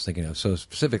 That's what I was thinking of. So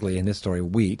specifically in this story,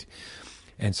 wheat.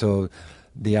 And so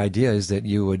the idea is that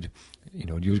you would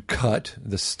cut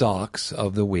the stalks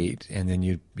of the wheat, and then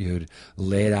you'd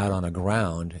lay it out on the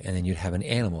ground, and then you'd have an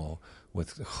animal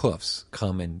with hoofs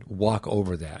come and walk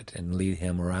over that and lead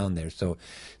him around there. So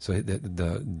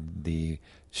the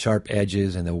sharp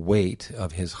edges and the weight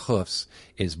of his hoofs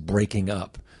is breaking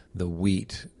up the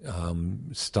wheat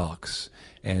stalks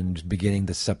and beginning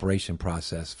the separation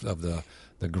process of the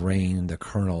grain, the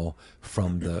kernel,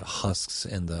 from the husks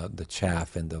and the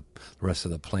chaff and the rest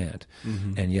of the plant.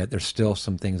 Mm-hmm. And yet there's still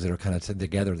some things that are kind of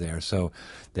together there. So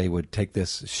they would take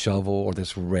this shovel or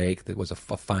this rake that was a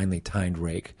finely tined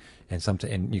rake,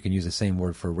 and you can use the same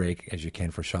word for rake as you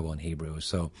can for shovel in Hebrew.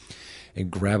 So,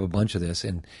 and grab a bunch of this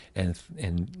and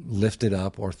lift it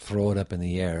up or throw it up in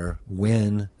the air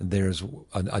when there's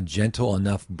a gentle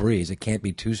enough breeze. It can't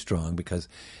be too strong because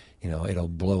it'll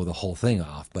blow the whole thing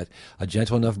off. But a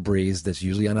gentle enough breeze that's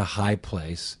usually on a high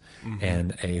place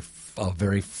and a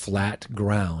very flat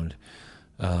ground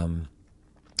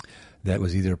that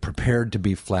was either prepared to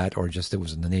be flat or just it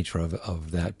was in the nature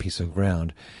of that piece of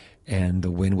ground. And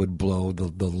the wind would blow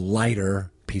the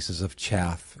lighter pieces of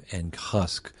chaff and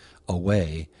husk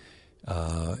away,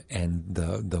 and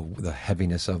the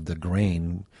heaviness of the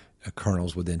grain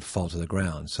kernels would then fall to the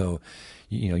ground. So,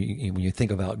 when you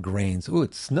think about grains,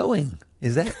 it's snowing.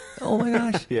 Is that? Oh my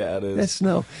gosh! Yeah, it is. That's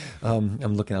snow.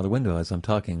 I'm looking out the window as I'm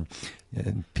talking,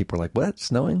 and people are like, "What?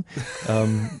 Snowing?"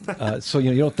 So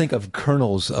you don't think of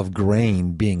kernels of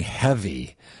grain being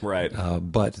heavy, right?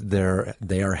 But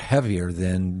they are heavier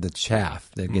than the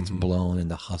chaff that gets blown in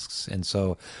the husks, and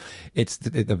so it's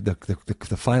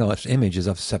the final image is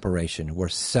of separation. We're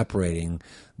separating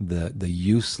the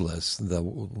useless, the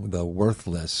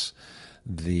worthless,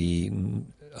 the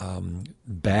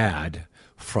bad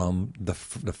from the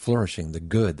flourishing, the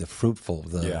good, the fruitful,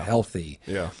 the healthy.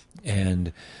 Yeah.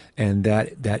 And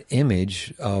that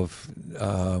image of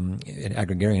an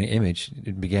agrarian image,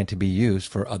 it began to be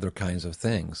used for other kinds of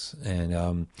things.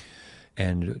 And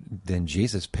then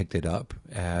Jesus picked it up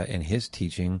in his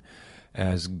teaching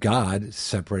as God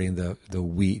separating the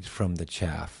wheat from the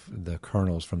chaff, the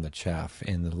kernels from the chaff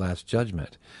in the Last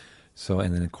Judgment. So,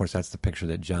 and then of course that's the picture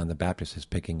that John the Baptist is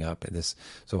picking up.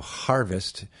 So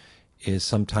harvest is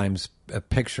sometimes a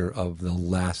picture of the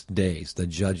last days, the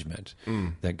judgment,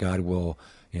 that God will,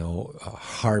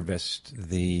 harvest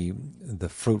the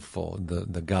fruitful,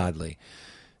 the godly.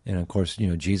 And of course,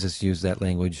 Jesus used that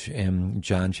language in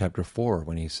John chapter 4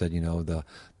 when he said, the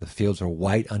fields are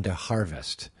white unto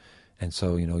harvest. And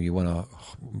so, you want to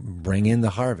bring in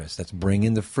the harvest. That's bring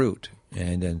in the fruit.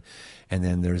 And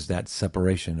then there's that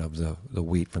separation of the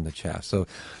wheat from the chaff. So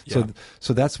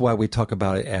that's why we talk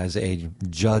about it as a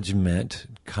judgment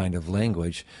kind of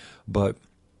language. But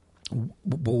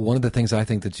one of the things I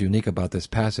think that's unique about this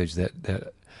passage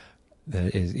that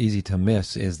is easy to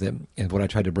miss is what I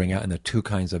tried to bring out in the two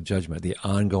kinds of judgment, the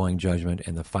ongoing judgment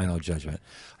and the final judgment.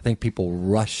 I think people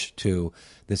rush to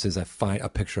this is a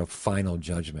picture of final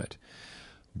judgment.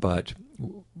 But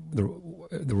the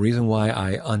reason why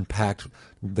I unpacked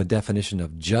the definition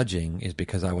of judging is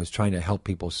because I was trying to help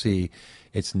people see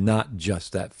it's not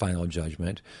just that final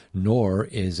judgment, nor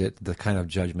is it the kind of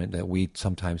judgment that we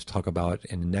sometimes talk about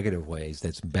in negative ways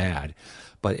that's bad,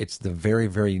 but it's the very,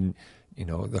 very,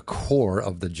 the core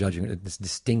of the judgment, this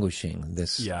distinguishing,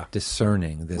 this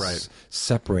discerning, this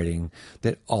separating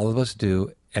that all of us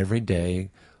do every day,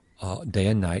 day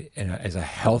and night, and as a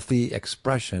healthy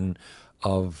expression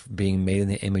of being made in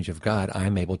the image of God.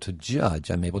 I'm able to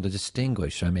judge. I'm able to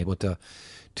distinguish. I'm able to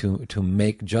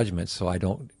make judgments so I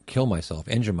don't kill myself,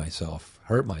 injure myself,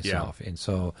 hurt myself. And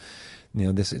so,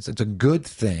 it's a good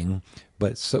thing,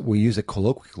 but we use it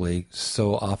colloquially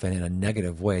so often in a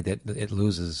negative way that it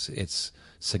loses its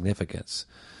significance.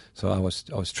 So I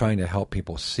was trying to help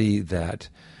people see that,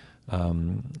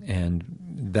 and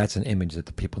that's an image that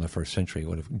the people in the first century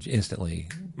would have instantly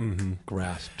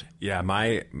grasped. Yeah,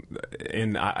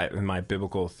 in my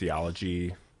biblical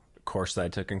theology course that I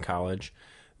took in college,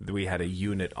 we had a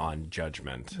unit on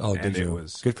judgment. Oh, did you? It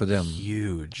was good for them.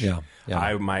 Huge. Yeah.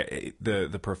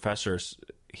 The professors,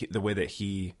 the way that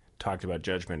he talked about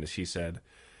judgment is he said,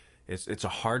 it's a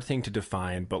hard thing to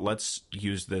define, but let's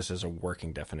use this as a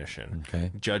working definition.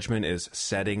 Okay. Judgment is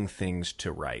setting things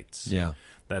to rights. Yeah.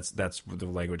 That's the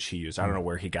language he used. I don't know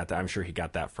where he got that. I'm sure he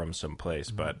got that from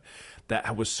someplace, but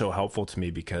that was so helpful to me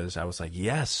because I was like,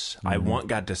 yes, I want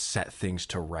God to set things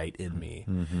to right in me.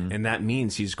 And that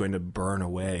means he's going to burn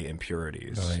away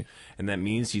impurities. Right. And that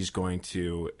means he's going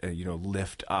to,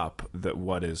 lift up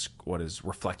what is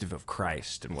reflective of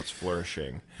Christ and what's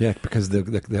flourishing. Yeah, because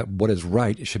the what is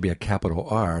right should be a capital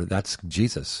R. That's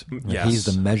Jesus. Yes. He's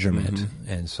the measurement.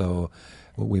 And so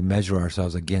we measure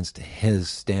ourselves against his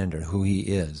standard, who he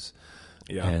is.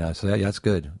 Yeah. And so that's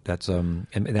good. That's and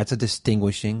that's a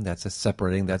distinguishing, that's a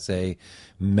separating, that's a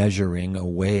measuring, a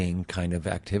weighing kind of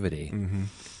activity.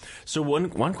 So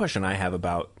one question I have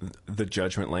about the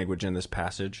judgment language in this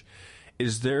passage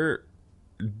is there,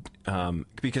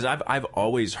 because I've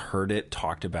always heard it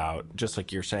talked about, just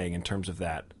like you're saying, in terms of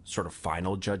that sort of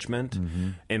final judgment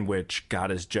in which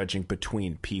God is judging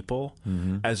between people,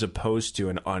 as opposed to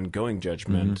an ongoing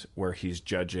judgment where he's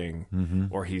judging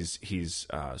or he's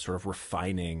sort of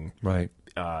refining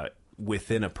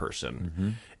within a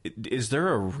person. Is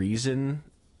there a reason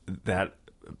that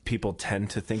people tend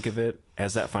to think of it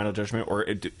as that final judgment, or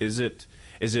is it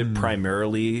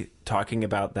primarily talking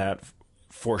about that?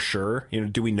 For sure.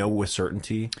 Do we know with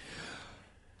certainty?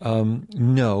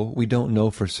 No, we don't know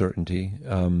for certainty,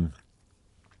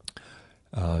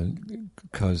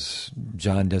 because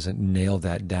John doesn't nail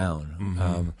that down.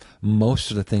 Mm-hmm.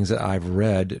 Most of the things that I've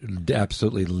read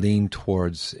absolutely lean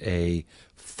towards a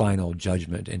final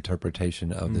judgment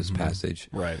interpretation of this passage.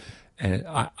 Right. And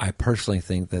I personally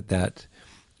think that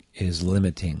is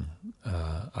limiting.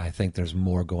 I think there's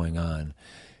more going on,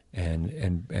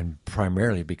 and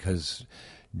primarily because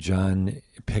John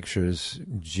pictures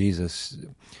Jesus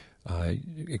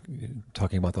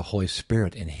talking about the Holy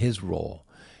Spirit and his role,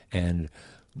 and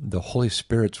the Holy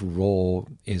Spirit's role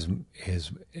is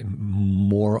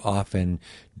more often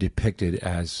depicted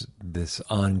as this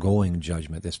ongoing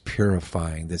judgment, this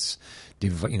purifying, this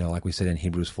like we said in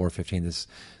Hebrews 4:15,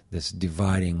 this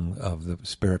dividing of the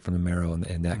spirit from the marrow,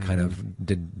 and that kind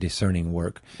of discerning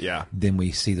work. Yeah. Then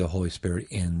we see the Holy Spirit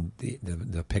in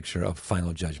the picture of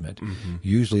final judgment.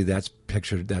 Usually that's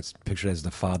pictured as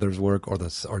the Father's work or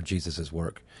Jesus's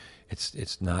work.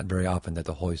 It's not very often that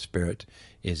the Holy Spirit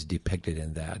is depicted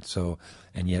in that. So,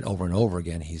 and yet over and over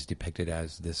again, he's depicted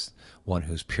as this one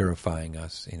who's purifying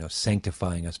us,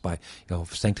 sanctifying us by,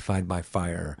 sanctified by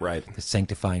fire, right? The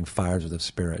sanctifying fires of the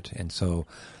Spirit, and so,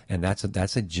 and that's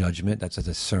a judgment, that's a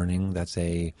discerning, that's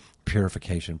a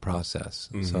purification process.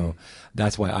 So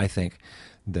that's why I think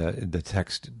the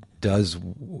text does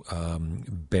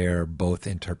bear both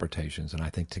interpretations, and I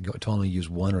think to only use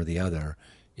one or the other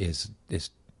is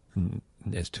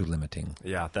too limiting.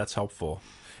 Yeah, that's helpful.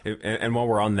 And while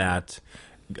we're on that,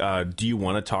 do you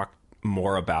want to talk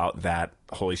more about that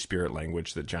Holy Spirit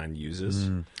language that John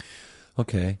uses?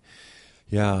 Okay,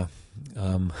 yeah.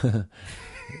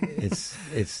 It's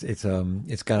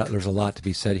got, there's a lot to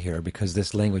be said here, because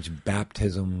this language,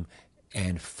 baptism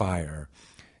and fire,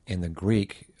 in the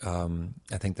Greek,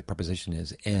 I think the preposition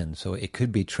is "in," so it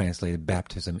could be translated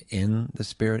baptism in the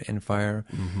Spirit and fire,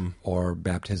 or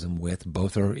baptism with.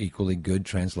 Both are equally good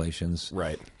translations.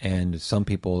 Right. And some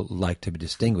people like to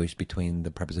distinguish between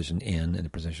the preposition "in" and the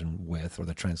preposition "with," or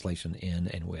the translation "in"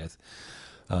 and "with."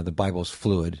 The Bible's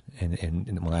fluid,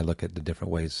 and when I look at the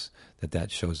different ways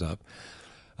that shows up.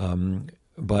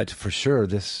 But for sure,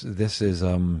 this is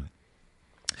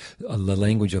the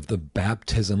language of the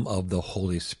baptism of the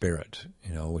Holy Spirit,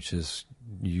 which is,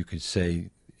 you could say,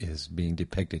 is being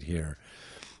depicted here,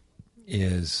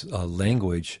 is a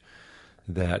language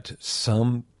that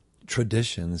some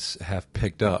traditions have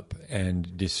picked up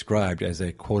and described as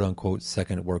a quote-unquote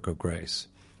second work of grace.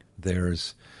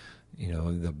 There's,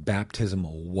 the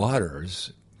baptismal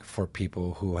waters for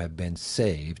people who have been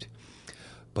saved,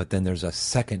 but then there's a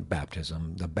second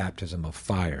baptism, the baptism of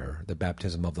fire, the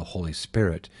baptism of the Holy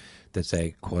Spirit, that's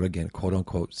a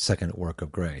quote-unquote second work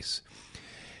of grace.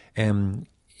 And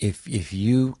if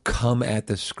you come at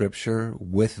the Scripture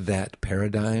with that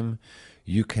paradigm,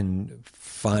 you can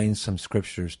find some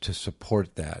Scriptures to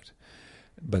support that.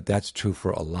 But that's true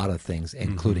for a lot of things,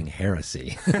 including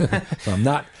heresy. So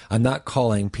I'm not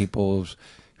calling people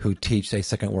who teach a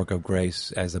second work of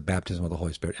grace as the baptism of the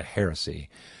Holy Spirit a heresy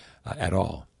at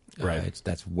all. Right.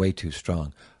 That's way too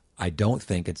strong. I don't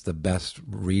think it's the best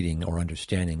reading or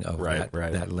understanding of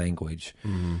that language.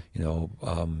 When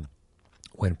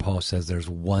Paul says there's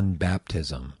one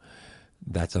baptism,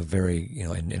 that's a very,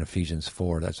 in Ephesians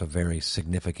 4, that's a very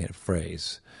significant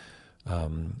phrase.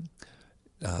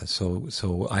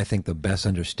 So I think the best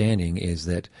understanding is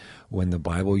that when the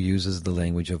Bible uses the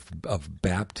language of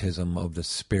baptism of the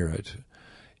Spirit,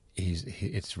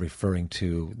 it's referring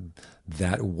to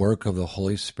that work of the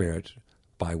Holy Spirit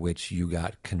by which you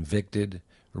got convicted,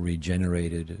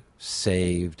 regenerated,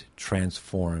 saved,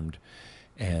 transformed,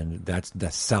 and that's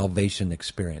the salvation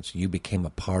experience. You became a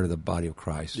part of the body of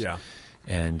Christ. Yeah.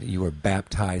 And you were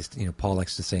baptized, Paul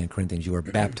likes to say in Corinthians, you were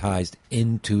baptized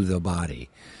into the body.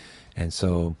 And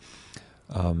so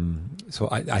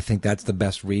I think that's the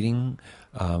best reading.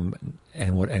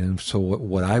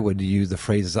 What I would use, the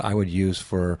phrases I would use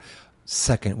for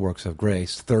second works of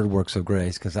grace, third works of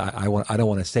grace, because I don't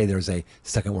want to say there's a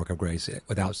second work of grace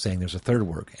without saying there's a third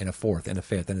work and a fourth and a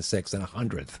fifth and a sixth and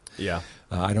 100th. Yeah.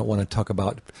 I don't want to talk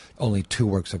about only two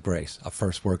works of grace, a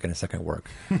first work and a second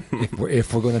work.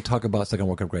 If we're going to talk about second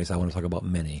work of grace, I want to talk about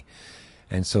many.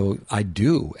 And so I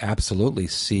do absolutely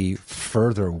see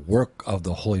further work of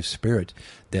the Holy Spirit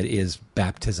that is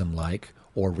baptism-like,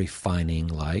 or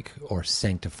refining-like, or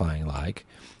sanctifying-like,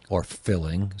 or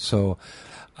filling. So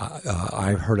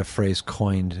I heard a phrase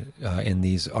coined in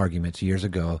these arguments years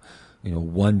ago,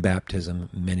 one baptism,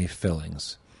 many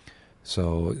fillings.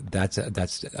 So that's a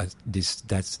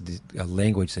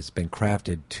language that's been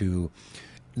crafted to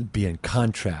be in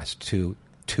contrast to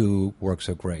two works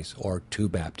of grace or two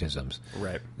baptisms.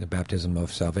 Right. The baptism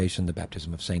of salvation, the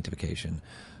baptism of sanctification,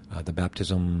 the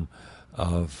baptism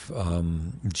of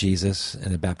Jesus,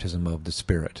 and the baptism of the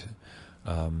Spirit,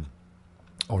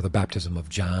 or the baptism of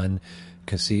John.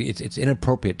 Because, see, it's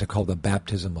inappropriate to call the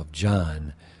baptism of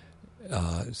John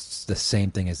the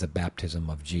same thing as the baptism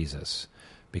of Jesus,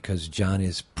 because John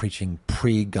is preaching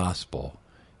pre-gospel.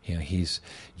 He's,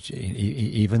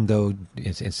 even though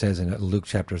it says in Luke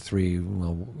chapter 3,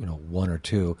 1 or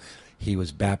 2, he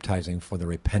was baptizing for the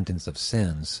repentance of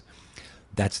sins.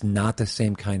 That's not the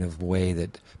same kind of way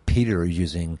that Peter is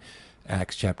using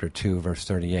Acts chapter 2, verse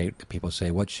 38. People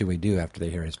say, what should we do after they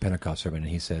hear his Pentecost sermon?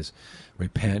 And he says,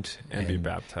 repent and be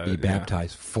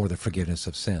baptized for the forgiveness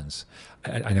of sins.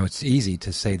 I know it's easy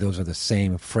to say those are the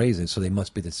same phrases, so they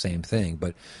must be the same thing,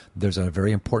 but there's a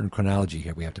very important chronology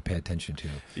here we have to pay attention to.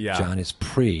 Yeah. John is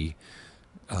pre-cross,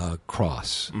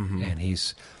 Mm-hmm. and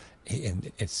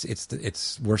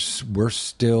we're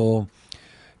still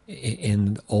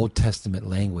in Old Testament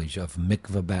language of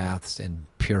mikvah baths and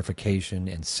purification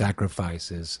and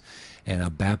sacrifices, and a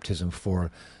baptism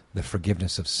for the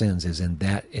forgiveness of sins is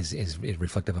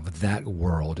reflective of that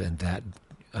world and that,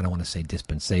 I don't want to say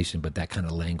dispensation, but that kind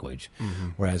of language. Mm-hmm.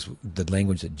 Whereas the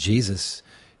language that Jesus,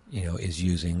 is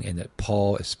using, and that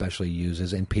Paul especially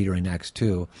uses, and Peter in Acts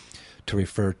 2, to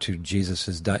refer to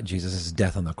Jesus'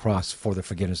 death on the cross for the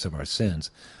forgiveness of our sins,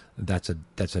 that's a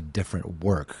different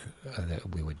work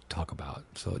that we would talk about.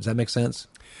 So does that make sense?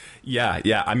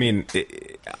 Yeah. I mean,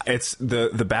 it's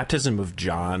the baptism of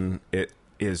John. It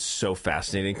is so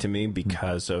fascinating to me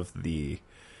because of the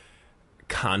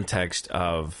context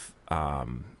of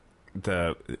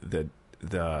the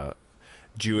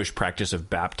Jewish practice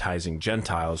of baptizing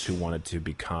Gentiles who wanted to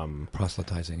become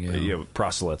proselytizing,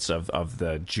 proselytes of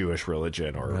the Jewish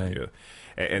religion, or right.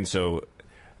 And so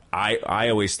I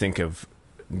always think of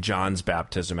John's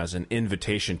baptism as an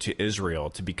invitation to Israel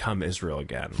to become Israel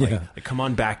again. Like come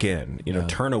on back in,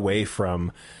 turn away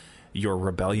from your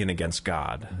rebellion against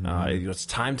God. Mm-hmm. It's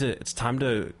time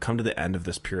to come to the end of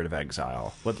this period of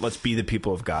exile. Let's be the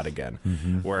people of God again.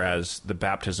 Mm-hmm. Whereas the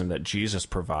baptism that Jesus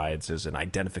provides is an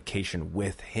identification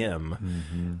with Him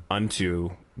mm-hmm.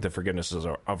 unto the forgiveness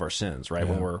of our sins. Right.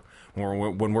 Yeah.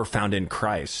 When we're found in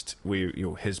Christ,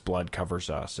 His blood covers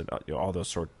us, and all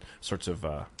those sorts of.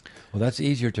 Well, that's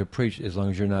easier to preach as long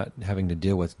as you're not having to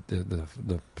deal with the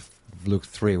Luke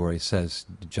 3, where he says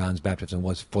John's baptism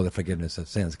was for the forgiveness of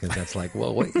sins, because that's like,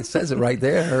 well, wait, it says it right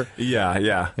there.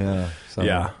 Yeah.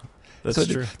 That's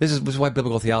true. This is why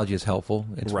biblical theology is helpful.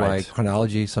 It's right. why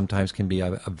chronology sometimes can be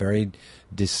a very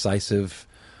decisive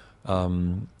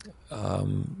element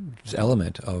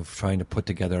of trying to put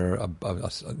together a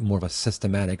more of a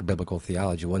systematic biblical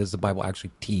theology. What does the Bible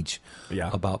actually teach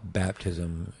about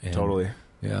baptism? Totally.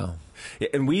 Yeah.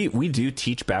 And we do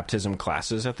teach baptism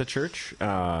classes at the church.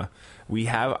 I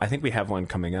think we have one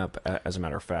coming up, as a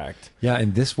matter of fact. Yeah,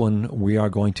 and this one, we are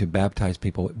going to baptize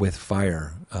people with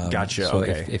fire. Gotcha, so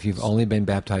okay. if you've only been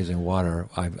baptized in water,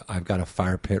 I've got a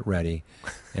fire pit ready,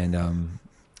 and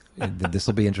this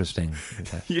will be interesting.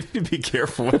 You need to be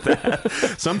careful with that.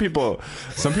 Some people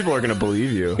are going to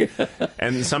believe you,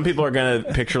 and some people are going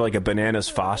to picture like a Bananas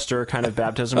Foster kind of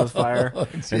baptism with fire,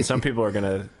 and some people are going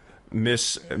to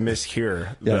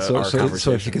mishear our conversation.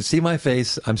 So if you can see my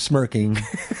face, I'm smirking.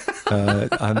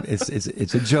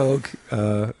 It's a joke.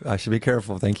 I should be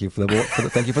careful. Thank you for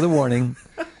the warning.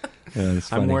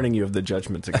 I'm warning you of the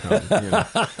judgment to come.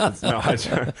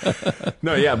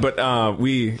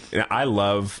 I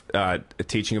love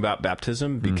teaching about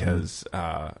baptism because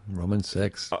Romans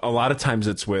 6. A lot of times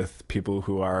it's with people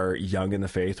who are young in the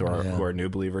faith or who are new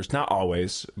believers. Not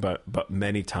always, but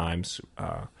many times.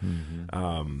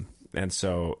 And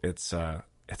so it's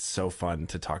so fun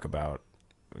to talk about,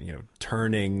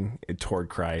 turning toward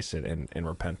Christ and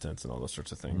repentance and all those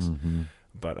sorts of things. Mm-hmm.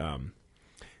 But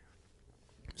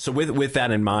so with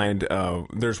that in mind,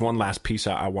 there's one last piece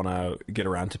I want to get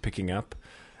around to picking up,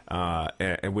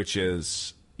 which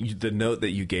is the note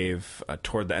that you gave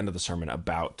toward the end of the sermon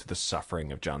about the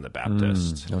suffering of John the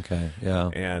Baptist. Okay, yeah.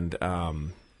 And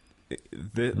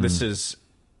this is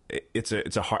it's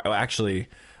a hard. Actually,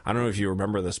 I don't know if you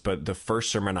remember this, but the first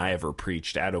sermon I ever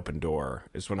preached at Open Door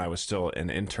is when I was still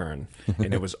an intern,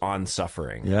 and it was on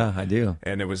suffering. Yeah, I do.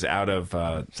 And it was out of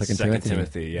Second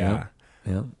Timothy. Yeah.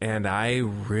 Yeah. And I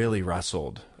really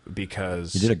wrestled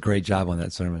because... You did a great job on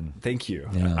that sermon. Thank you.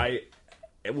 Yeah.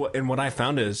 And what I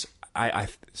found is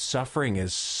suffering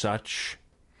is such...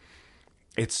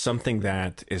 It's something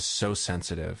that is so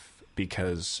sensitive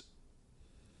because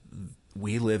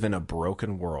we live in a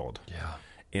broken world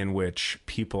in which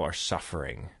people are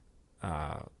suffering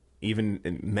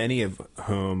even many of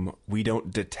whom we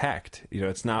don't detect.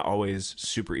 It's not always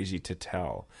super easy to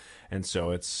tell. And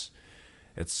so it's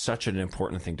such an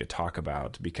important thing to talk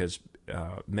about, because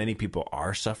many people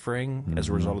are suffering as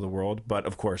a result of the world. But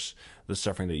of course, the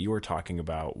suffering that you were talking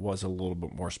about was a little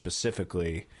bit more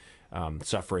specifically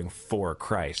suffering for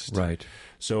Christ. Right.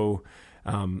 So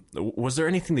was there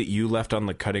anything that you left on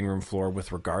the cutting room floor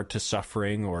with regard to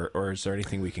suffering, or is there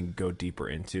anything we can go deeper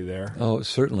into there? Oh,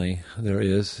 certainly there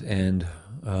is. And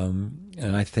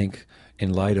I think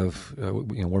in light of,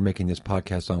 we're making this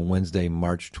podcast on Wednesday,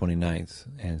 March 29th.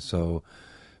 And so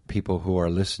people who are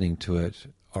listening to it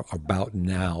are about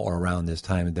now or around this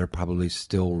time, they're probably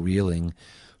still reeling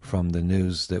from the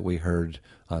news that we heard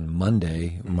on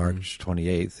Monday, March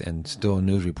 28th, and still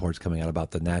news reports coming out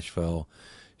about the Nashville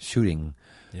shooting.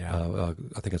 Yeah.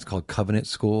 I think it's called Covenant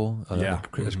School, a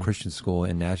Christian school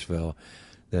in Nashville.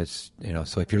 That's,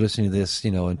 so if you're listening to this,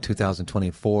 in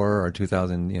 2024 or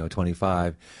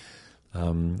 2025,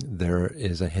 there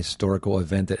is a historical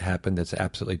event that happened that's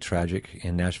absolutely tragic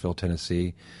in Nashville,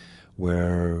 Tennessee,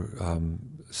 where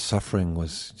suffering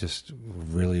was just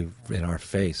really in our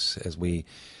face as we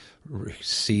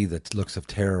see the looks of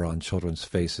terror on children's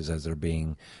faces as they're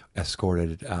being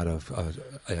escorted out of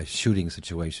a shooting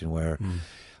situation where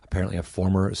apparently a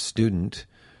former student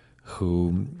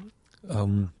who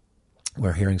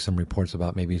we're hearing some reports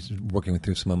about maybe working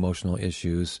through some emotional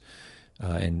issues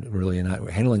and really not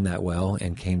handling that well,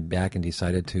 and came back and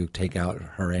decided to take out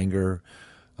her anger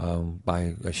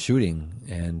by a shooting,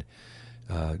 and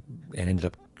ended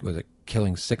up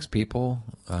killing 6 people.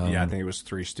 I think it was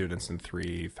 3 students and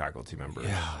 3 faculty members.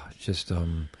 Yeah, just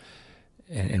and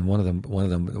one of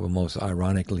the most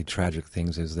ironically tragic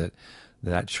things is that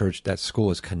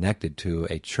school is connected to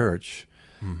a church,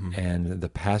 and the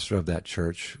pastor of that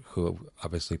church, who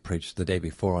obviously preached the day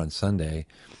before on Sunday,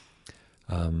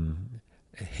 one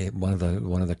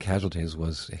of the casualties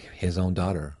was his own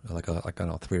daughter, like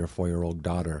a 3 or 4 year old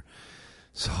daughter.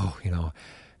 So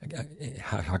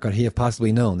how could he have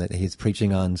possibly known that he's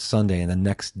preaching on Sunday and the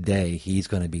next day he's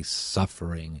going to be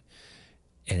suffering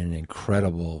in an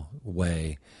incredible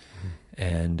way?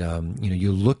 And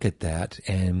you look at that,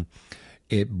 and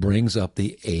it brings up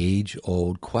the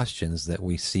age-old questions that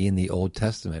we see in the Old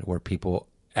Testament, where people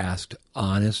asked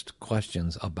honest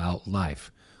questions about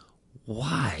life.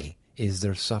 Why is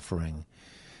there suffering?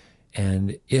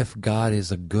 And if God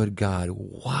is a good God,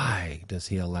 why does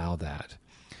he allow that?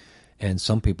 And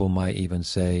some people might even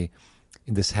say,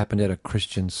 this happened at a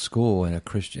Christian school and a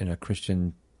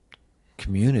Christian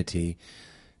community.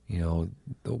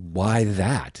 Why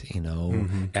that?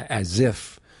 As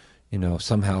if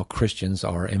somehow Christians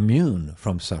are immune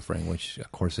from suffering, which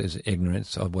of course is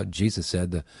ignorance of what Jesus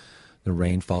said. The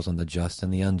rain falls on the just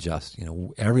and the unjust.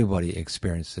 Everybody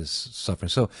experiences suffering.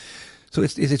 So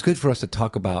it's good for us to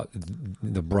talk about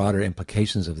the broader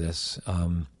implications of this.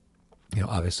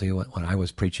 Obviously, when I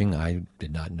was preaching, I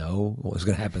did not know what was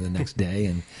going to happen the next day,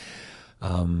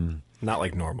 and not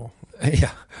like normal.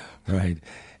 Yeah, right.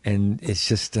 And it's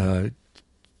just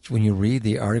when you read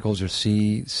the articles or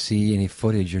see any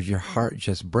footage, your heart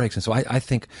just breaks. And so I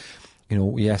think,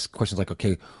 we ask questions like,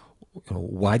 okay,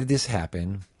 why did this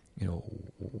happen?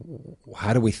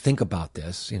 How do we think about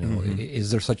this?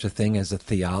 Is there such a thing as a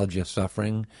theology of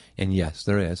suffering? And yes,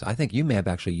 there is. I think you may have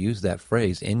actually used that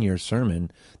phrase in your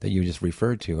sermon that you just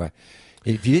referred to.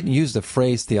 If you didn't use the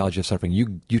phrase theology of suffering,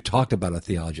 you talked about a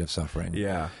theology of suffering.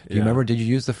 Yeah. Do you remember, did you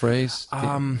use the phrase,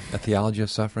 a theology of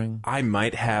suffering? I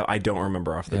might have. I don't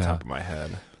remember off the top of my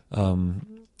head.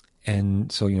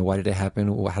 And so, why did it happen?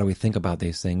 How do we think about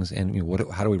these things? And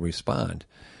how do we respond?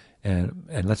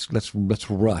 And let's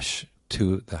rush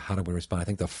to the how do we respond. I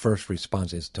think the first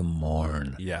response is to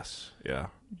mourn. Yes. Yeah.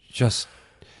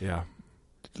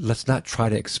 Let's not try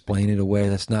to explain it away.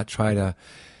 Let's not try to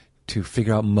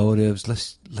figure out motives.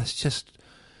 Let's just,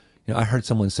 I heard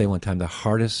someone say one time, the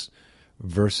hardest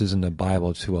verses in the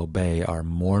Bible to obey are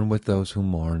mourn with those who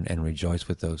mourn and rejoice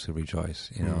with those who rejoice.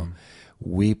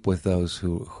 Weep with those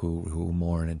who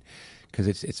mourn, and because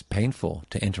it's painful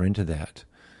to enter into that.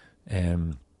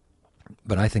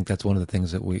 But I think that's one of the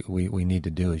things that we need to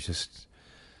do is just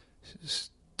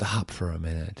stop for a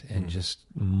minute and just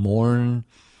mourn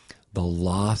the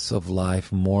loss of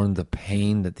life, mourn the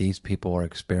pain that these people are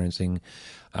experiencing.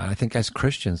 I think as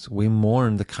Christians, we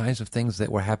mourn the kinds of things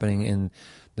that were happening in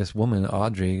this woman,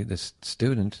 Audrey, this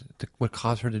student, that would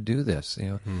cause her to do this,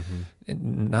 and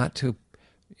not to,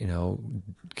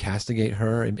 castigate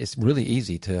her. It's really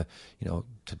easy to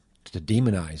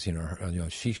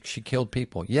demonize, she killed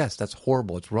people. Yes, that's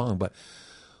horrible. It's wrong.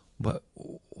 But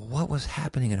what was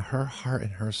happening in her heart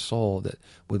and her soul that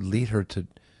would lead her to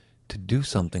to do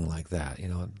something like that.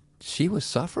 She was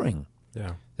suffering.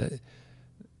 Yeah.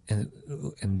 And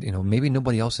maybe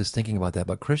nobody else is thinking about that,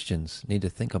 but Christians need to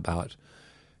think about,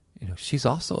 she's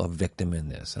also a victim in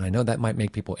this. And I know that might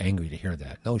make people angry to hear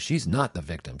that. No, she's not the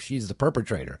victim. She's the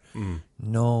perpetrator.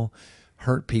 No,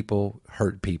 hurt people.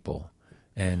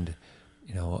 And,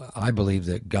 I believe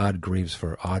that God grieves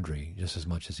for Audrey just as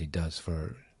much as he does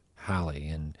for Hallie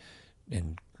and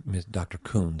Dr.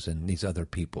 Coons and these other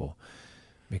people,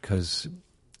 because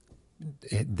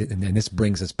and this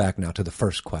brings us back now to the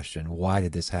first question: why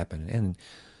did this happen? And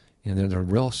there's a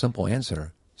real simple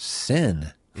answer: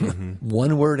 sin.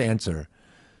 One word answer: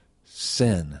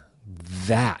 sin.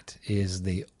 That is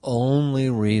the only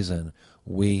reason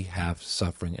we have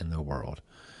suffering in the world.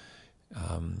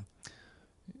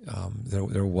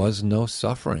 There was no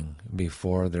suffering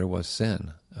before there was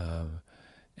sin,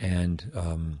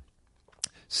 and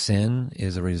sin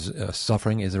is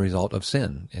suffering is a result of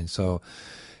sin, and so.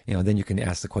 Then you can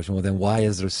ask the question, well, then why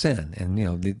is there sin? And,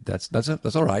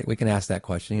 that's all right. We can ask that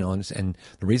question, and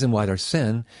the reason why there's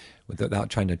sin, without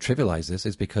trying to trivialize this,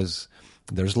 is because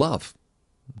there's love.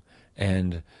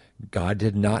 And God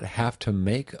did not have to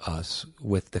make us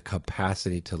with the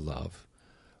capacity to love,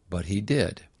 but he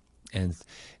did. And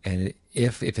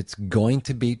if it's going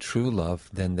to be true love,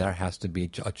 then there has to be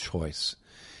a choice.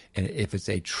 And if it's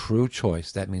a true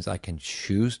choice, that means I can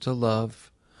choose to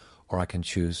love, or I can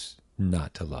choose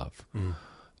not to love,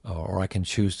 or I can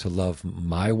choose to love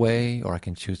my way, or I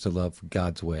can choose to love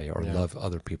God's way, or love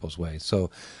other people's ways. So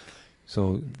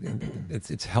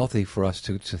it's healthy for us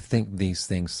to think these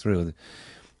things through.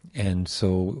 And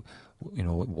so,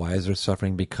 why is there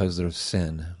suffering? Because there's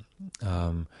sin.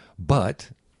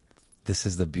 But this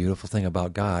is the beautiful thing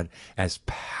about God: as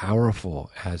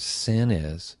powerful as sin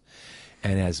is,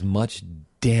 and as much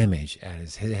damage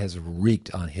as it has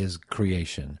wreaked on his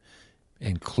creation,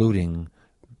 including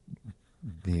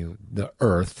the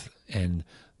earth and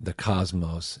the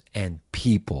cosmos and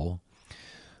people,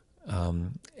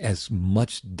 as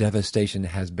much devastation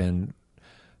has been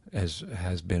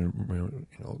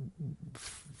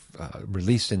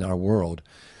released in our world.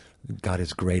 God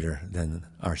is greater than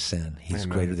our sin. He's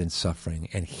Amen. Greater than suffering,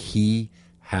 and he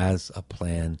has a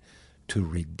plan to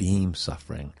redeem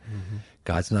suffering.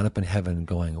 God's not up in heaven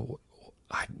going,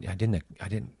 I didn't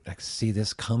see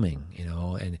this coming,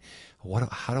 and what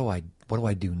do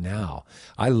I do now?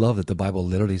 I love that the Bible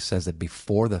literally says that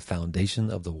before the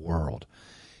foundation of the world,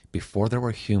 before there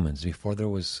were humans, before there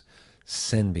was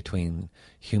sin between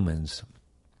humans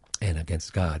and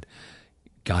against God,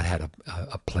 God had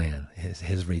a plan,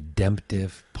 his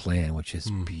redemptive plan, which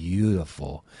is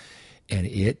beautiful, and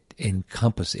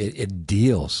it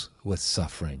deals with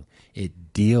suffering,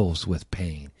 it deals with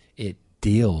pain, it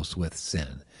deals with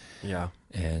sin. Yeah.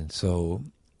 And so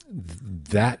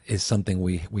that is something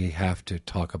we have to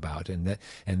talk about, and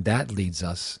that leads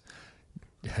us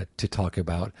to talk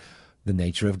about the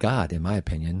nature of God, in my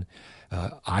opinion.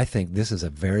 I think this is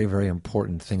a very, very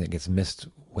important thing that gets missed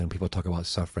when people talk about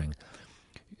suffering.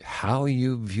 How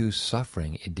you view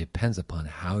suffering, it depends upon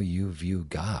how you view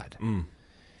God.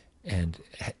 And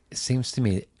it seems to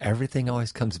me everything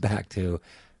always comes back to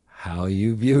how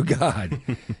you view God.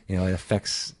 It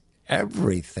affects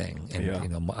everything.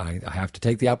 And, I have to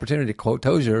take the opportunity to quote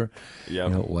Tozer,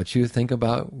 what you think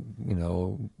about,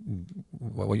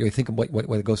 what you think,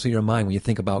 what goes through your mind when you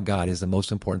think about God is the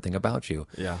most important thing about you.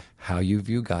 Yeah. How you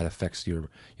view God affects your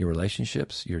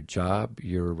relationships, your job,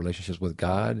 your relationships with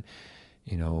God,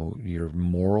 your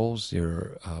morals,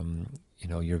 your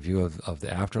view of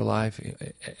the afterlife.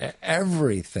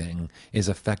 Everything is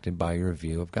affected by your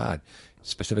view of God.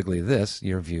 Specifically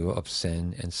your view of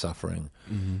sin and suffering.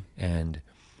 And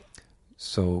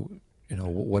so,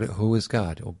 who is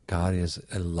God? Well, God is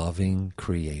a loving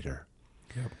creator.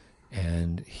 Yep.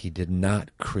 And he did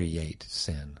not create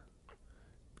sin.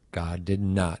 God did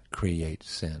not create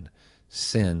sin.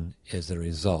 Sin is the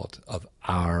result of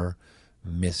our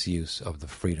misuse of the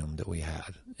freedom that we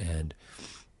had.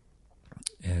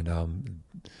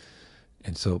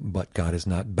 And so, but God is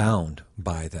not bound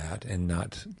by that and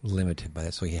not limited by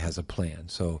that. So he has a plan.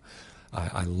 So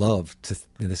I love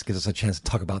this gives us a chance to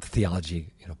talk about the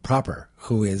theology, proper.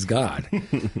 Who is God?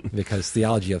 Because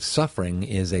theology of suffering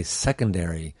is a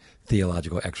secondary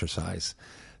theological exercise.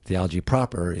 Theology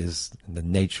proper is the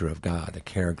nature of God, the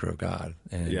character of God.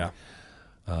 And,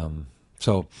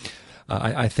 so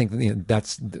I think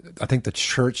I think the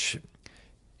church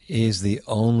is the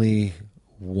only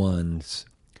ones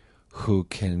who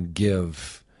can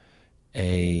give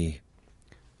a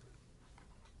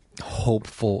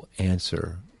hopeful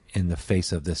answer in the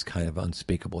face of this kind of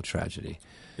unspeakable tragedy.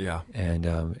 Yeah.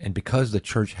 And because the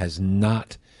church has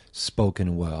not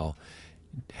spoken well,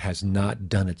 has not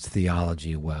done its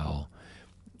theology well,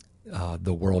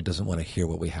 the world doesn't want to hear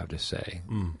what we have to say.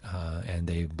 And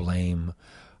they blame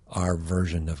our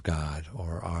version of God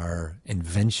or our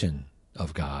invention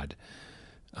of God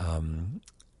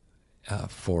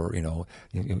for,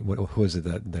 who is it,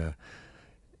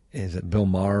 is it Bill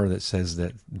Maher that says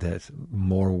that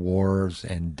more wars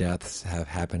and deaths have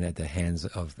happened at the hands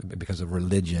of because of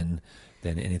religion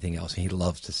than anything else? He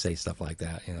loves to say stuff like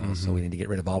that. So we need to get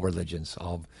rid of all religions,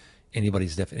 all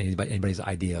anybody's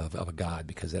idea of a God,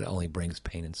 because it only brings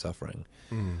pain and suffering.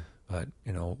 But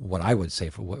what I would say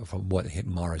from what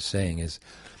Maher is saying is,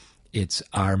 it's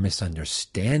our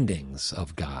misunderstandings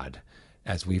of God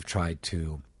as we've tried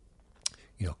to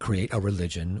create a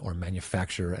religion or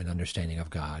manufacture an understanding of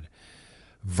God,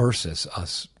 versus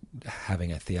us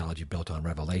having a theology built on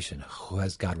revelation. Who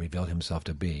has God revealed himself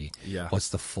to be? Yeah. What's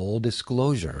the full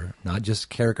disclosure, not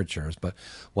just caricatures, but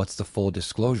what's the full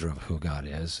disclosure of who God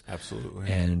is? Absolutely.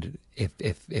 And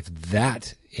if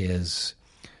that is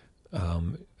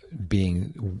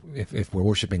if we're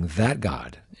worshiping that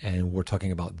God, and we're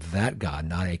talking about that God,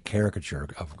 not a caricature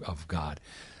of God,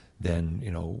 then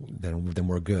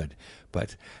we're good.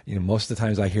 But most of the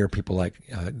times I hear people like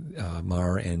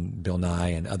Maher and Bill Nye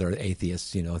and other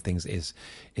atheists, things is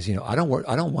I don't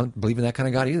want to believe in that kind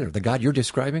of God either. The God you're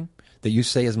describing that you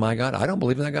say is my God, I don't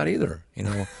believe in that God either.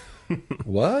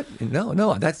 What?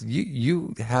 No, that's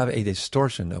you have a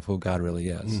distortion of who God really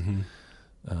is.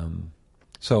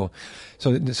 So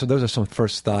those are some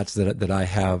first thoughts that I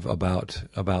have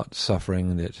about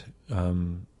suffering that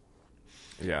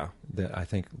that I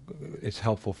think it's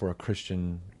helpful for a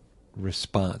Christian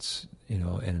response,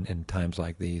 in times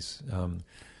like these.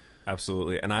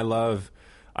 Absolutely. And I love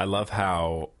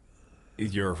how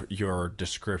your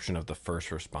description of the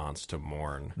first response to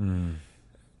mourn,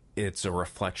 it's a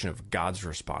reflection of God's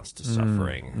response to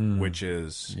suffering, which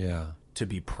is to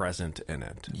be present in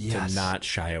it, to not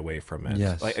shy away from it.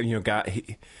 Yes. Like, God,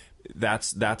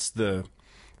 that's the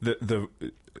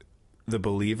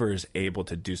believer is able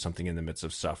to do something in the midst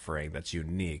of suffering that's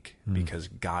unique because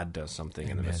God does something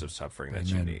in the midst of suffering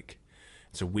that's unique.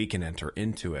 So we can enter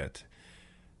into it.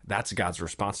 That's God's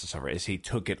response to suffering, is he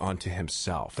took it onto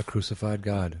himself. The crucified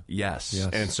God. Yes.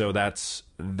 And so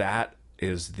that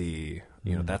is the,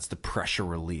 that's the pressure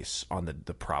release on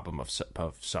the problem of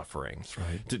suffering. That's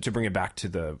right. To bring it back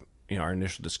to our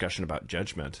initial discussion about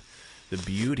judgment, the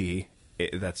beauty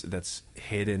that's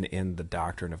hidden in the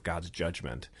doctrine of God's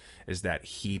judgment is that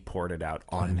he poured it out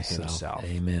on himself.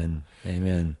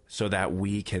 Amen. So that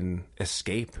we can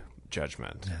escape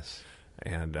judgment. Yes.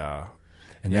 And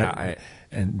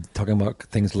talking about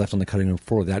things left on the cutting room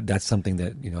floor, that's something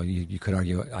that you could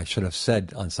argue I should have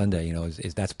said on Sunday.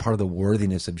 Is that's part of the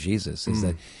worthiness of Jesus, is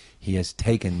that he has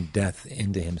taken death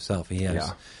into himself. He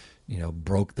has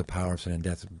broke the power of sin and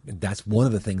death. That's one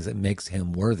of the things that makes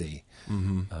him worthy.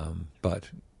 But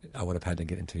I would have had to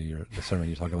get into the sermon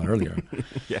you talked about earlier.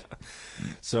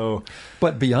 So,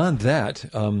 but beyond that,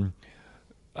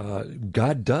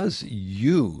 God does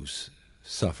use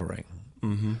suffering.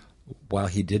 While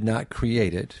he did not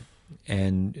create it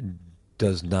and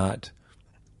does not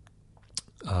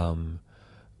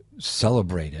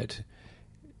celebrate it,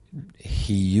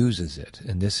 he uses it.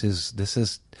 And this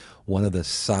is one of the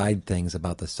side things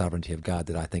about the sovereignty of God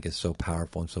that I think is so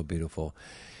powerful and so beautiful.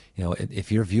 If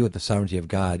your view of the sovereignty of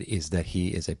God is that he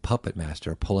is a puppet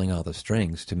master pulling all the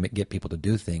strings to get people to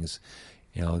do things,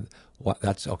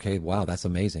 that's okay. Wow, that's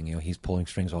amazing. He's pulling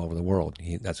strings all over the world.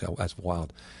 That's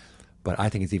wild. But I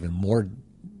think it's even more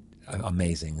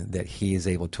amazing that he is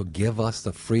able to give us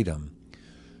the freedom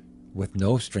with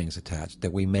no strings attached,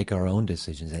 that we make our own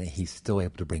decisions, and he's still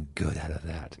able to bring good out of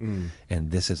that. And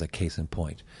this is a case in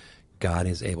point. God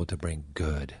is able to bring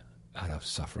good out of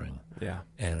suffering. Yeah.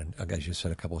 And as you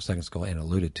said a couple of seconds ago and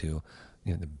alluded to,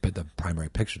 the primary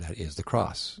picture of that is the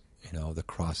cross. The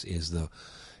cross is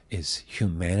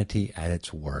humanity at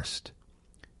its worst.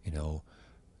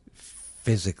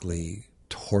 Physically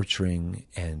torturing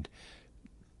and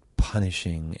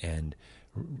punishing and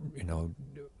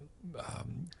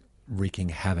wreaking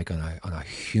havoc on a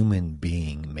human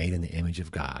being made in the image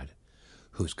of God,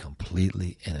 who's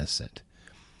completely innocent.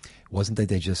 It wasn't that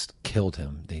they just killed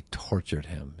him; they tortured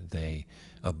him, they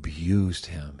abused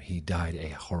him. He died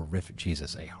a horrific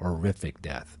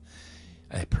death.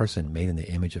 A person made in the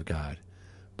image of God,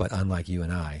 but unlike you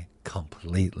and I,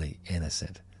 completely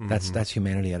innocent. That's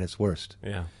humanity at its worst.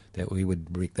 Yeah. That we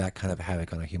would wreak that kind of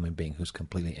havoc on a human being who's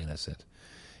completely innocent.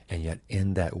 And yet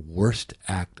in that worst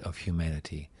act of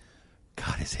humanity,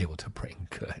 God is able to bring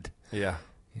good. Yeah.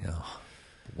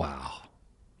 Wow.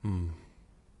 And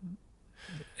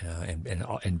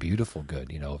beautiful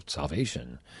good,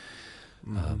 salvation.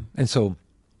 And so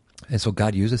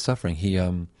God uses suffering. He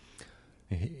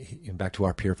back to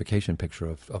our purification picture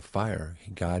of fire.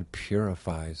 God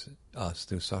purifies us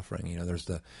through suffering. There's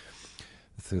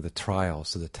through the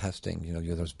trials, through the testing.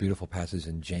 Those beautiful passages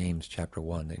in James chapter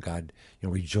 1 that God,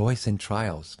 rejoice in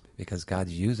trials because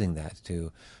God's using that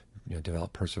to,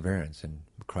 develop perseverance and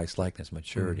Christ-likeness,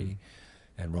 maturity.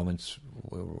 And Romans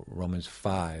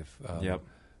 5. Yep.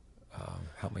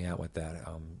 Help me out with that.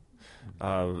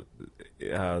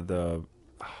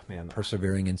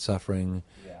 Persevering in suffering.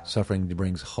 Yeah. Suffering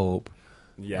brings hope.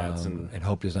 Yeah, and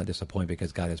hope does not disappoint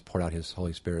because God has poured out His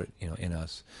Holy Spirit, in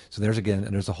us. So there's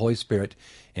the Holy Spirit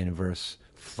in verse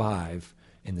 5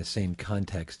 in the same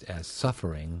context as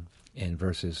suffering in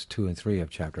verses 2 and 3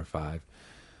 of chapter 5.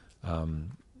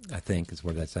 I think is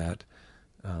where that's at.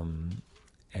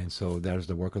 And so there's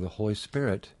the work of the Holy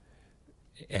Spirit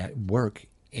at work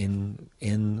in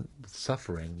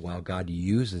suffering, while God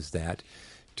uses that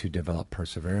to develop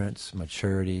perseverance,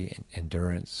 maturity,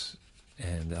 endurance,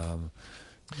 and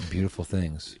beautiful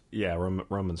things. Yeah,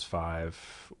 Romans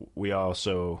 5. We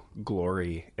also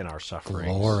glory in our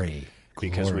sufferings. Glory.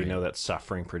 Because we know that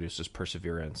suffering produces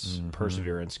perseverance,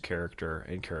 perseverance, character,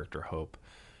 and character, hope.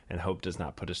 And hope does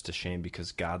not put us to shame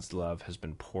because God's love has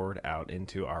been poured out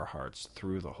into our hearts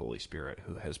through the Holy Spirit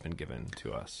who has been given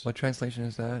to us. What translation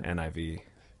is that? NIV.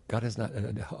 God does not,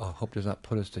 hope does not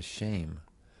put us to shame.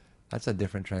 That's a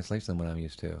different translation than what I'm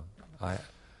used to.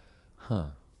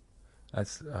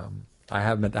 That's, I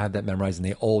have that memorized in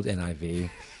the old NIV,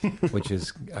 which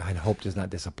is, hope does not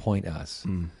disappoint us.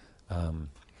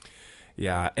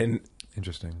 Yeah, and...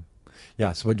 Interesting.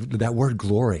 Yeah, so that word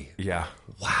glory. Yeah.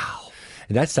 Wow.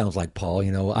 And that sounds like Paul,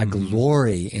 I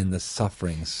glory in the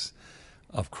sufferings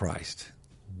of Christ.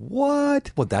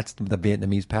 What? Well, that's the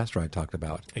Vietnamese pastor I talked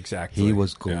about. Exactly. He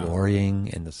was glorying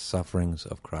in the sufferings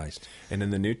of Christ. And in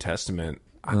the New Testament,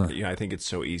 I think it's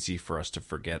so easy for us to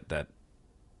forget that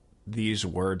these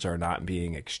words are not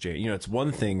being exchanged. It's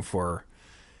one thing for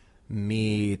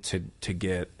me to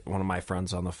get one of my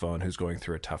friends on the phone who's going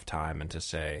through a tough time and to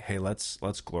say, hey, let's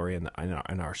glory in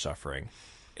our suffering.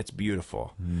 It's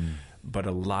beautiful. But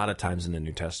a lot of times in the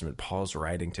New Testament, Paul's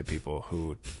writing to people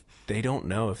who they don't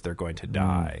know if they're going to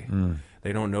die.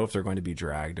 They don't know if they're going to be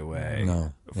dragged away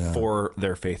for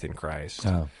their faith in Christ.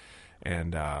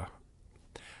 And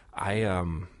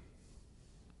I'm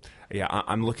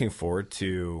looking forward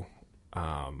to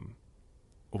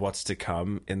what's to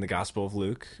come in the Gospel of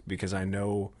Luke, because I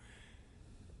know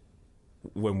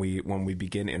when we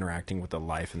begin interacting with the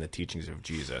life and the teachings of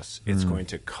Jesus, it's going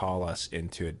to call us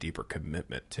into a deeper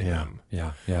commitment to Him.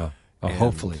 Yeah.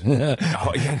 Hopefully.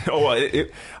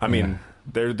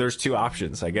 There's two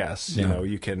options, I guess.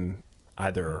 You can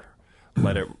either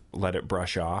let it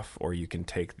brush off, or you can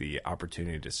take the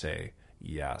opportunity to say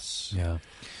yes. Yeah.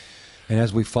 And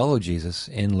as we follow Jesus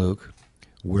in Luke,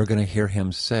 we're going to hear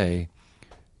Him say,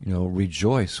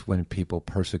 rejoice when people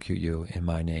persecute you in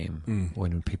my name,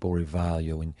 when people revile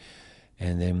you.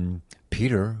 And then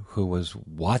Peter, who was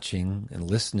watching and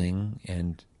listening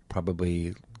and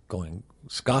probably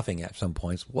scoffing at some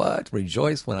points, what?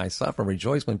 Rejoice when I suffer,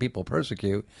 rejoice when people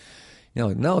persecute.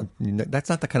 No, that's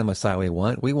not the kind of Messiah we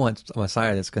want. We want a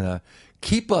Messiah that's going to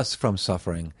keep us from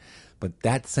suffering. But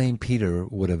that same Peter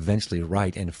would eventually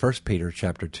write in 1 Peter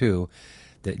chapter 2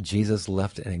 that Jesus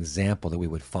left an example that we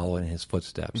would follow in His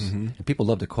footsteps. And people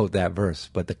love to quote that verse,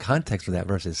 but the context of that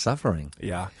verse is suffering.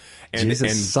 Yeah.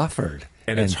 Jesus suffered.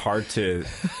 And it's hard to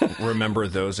remember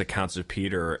those accounts of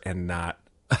Peter and not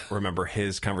remember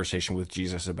his conversation with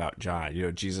Jesus about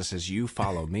John. Jesus says, you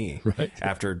follow me, right,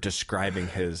 after describing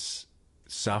his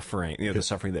suffering, the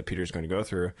suffering that Peter's going to go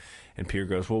through. And Peter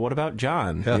goes, well, what about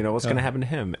John? What's going to happen to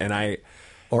him?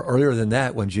 Or earlier than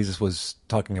that, when Jesus was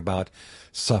talking about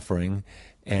suffering,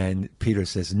 and Peter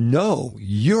says, no,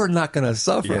 you're not going to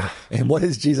suffer. Yeah. And what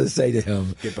does Jesus say to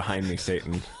him? Get behind me,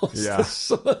 Satan.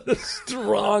 The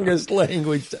strongest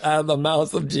language out of the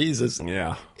mouth of Jesus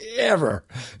ever.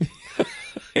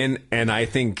 And I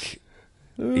think,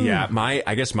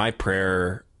 I guess my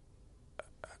prayer,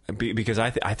 because I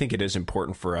think it is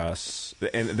important for us,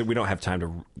 and we don't have time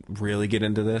to really get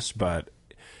into this, but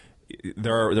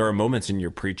there are moments in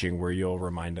your preaching where you'll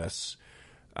remind us,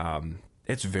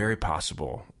 it's very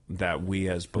possible that we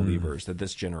as believers, that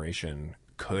this generation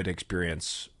could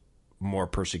experience more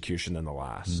persecution than the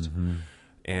last.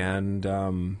 And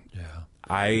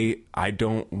I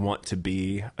don't want to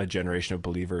be a generation of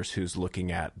believers who's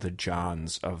looking at the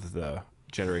Johns of the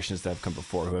generations that have come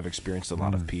before who have experienced a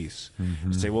lot of peace.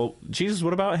 Say, well, Jesus,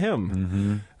 what about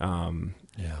him?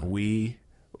 We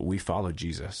follow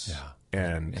Jesus.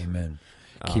 And amen.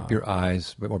 Keep your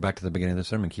eyes. We're back to the beginning of the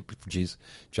sermon.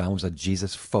 John was a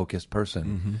Jesus-focused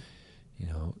person. You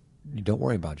know, you don't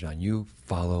worry about John. You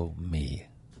follow me.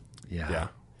 Yeah.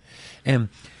 And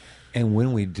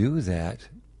when we do that,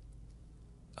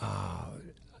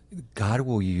 God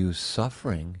will use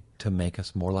suffering to make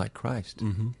us more like Christ.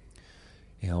 You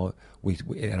know, we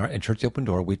in Church Open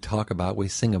Door, we talk about, we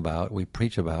sing about, we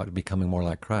preach about becoming more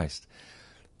like Christ.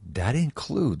 That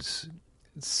includes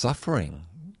suffering,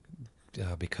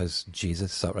 because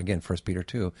Jesus suffered. Again, 1 Peter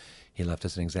 2, he left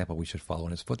us an example. We should follow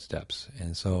in his footsteps.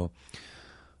 And so,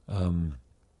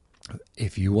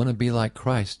 if you want to be like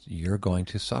Christ, you're going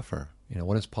to suffer. You know,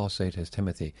 what does Paul say to his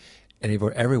Timothy?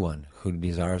 Everyone who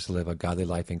desires to live a godly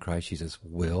life in Christ Jesus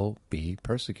will be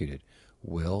persecuted,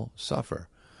 will suffer.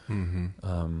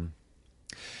 And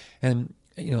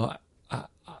you know,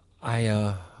 I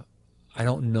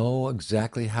don't know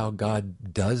exactly how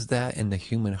God does that in the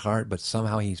human heart, but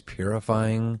somehow he's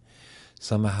purifying.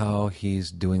 Somehow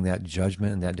he's doing that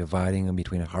judgment and that dividing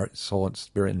between heart, soul, and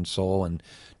spirit and soul and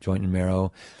joint and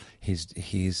marrow. He's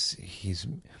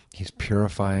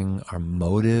purifying our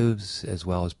motives as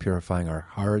well as purifying our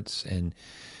hearts, and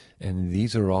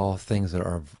these are all things that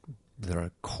are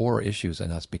core issues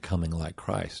in us becoming like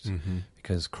Christ,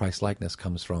 because Christ-likeness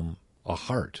comes from a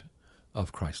heart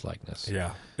of Christ-likeness.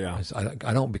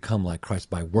 I don't become like Christ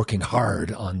by working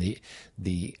hard on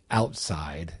the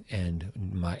outside and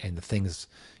the things,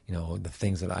 you know, the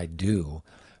things that I do.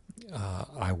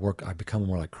 I become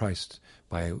more like Christ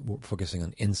by focusing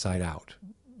on inside out.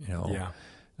 You know.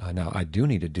 Now I do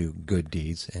need to do good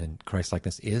deeds, and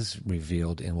Christ-likeness is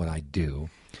revealed in what I do.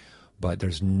 But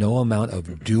there's no amount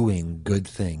of doing good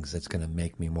things that's going to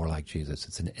make me more like Jesus.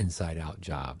 It's an inside-out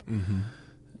job,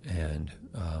 and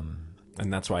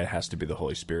that's why it has to be the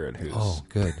Holy Spirit who's. Oh,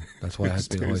 good. That's why it has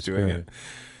to be the Holy Spirit. It.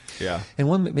 Yeah.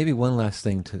 And maybe one last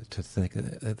thing to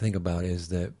think about is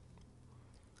that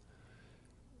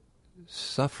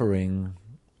suffering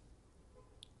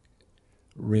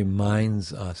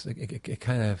reminds us. It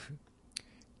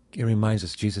reminds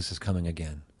us Jesus is coming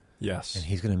again. Yes, and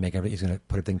he's going to he's going to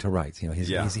put everything to rights. You know, he's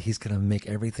going to make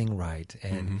everything right,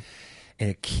 and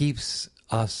it keeps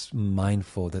us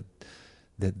mindful that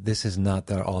this is not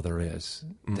all there is.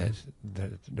 That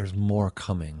there's more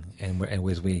coming, and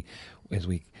as we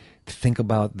think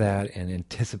about that and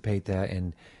anticipate that,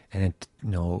 and you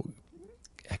know,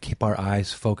 keep our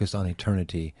eyes focused on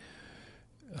eternity.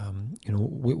 You know,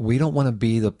 we don't want to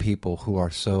be the people who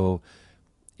are so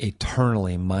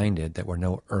eternally minded that we're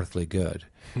no earthly good,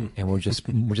 and we're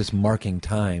just marking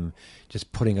time,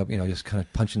 just putting up, you know, just kind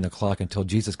of punching the clock until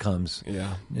Jesus comes.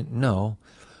 No,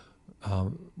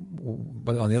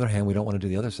 but on the other hand, we don't want to do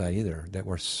the other side either, that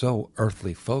we're so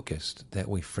earthly focused that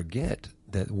we forget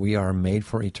that we are made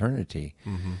for eternity.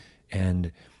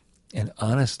 And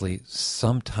honestly,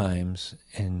 sometimes,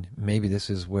 and maybe this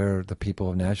is where the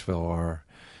people of Nashville are,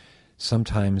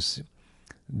 sometimes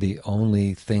the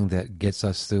only thing that gets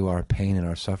us through our pain and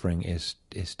our suffering is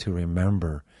to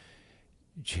remember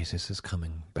Jesus is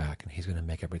coming back, and he's going to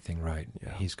make everything right.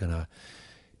 He's going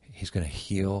to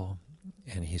heal,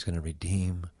 and he's going to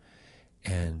redeem,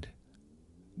 and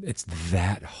it's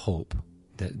that hope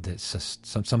that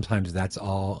sometimes that's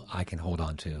all I can hold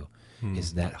on to,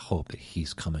 is that hope that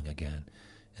he's coming again,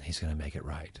 and he's going to make it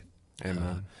right.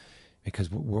 Amen.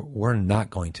 Because we're not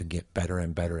going to get better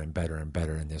and better and better and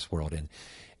better in this world, and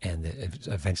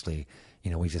eventually,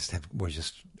 you know, we're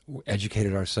just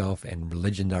educated ourselves and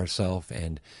religioned ourselves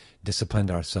and disciplined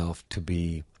ourselves to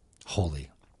be holy.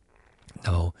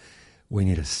 No, we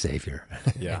need a Savior.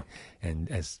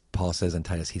 And as Paul says in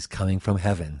Titus, he's coming from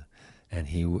heaven, and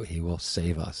he will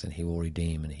save us, and he will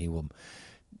redeem, and he will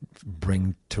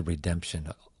bring to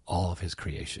redemption all of his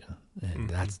creation, and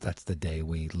that's the day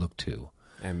we look to.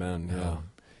 Amen.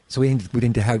 So we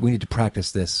need to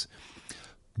practice this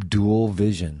dual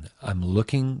vision. I'm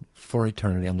looking for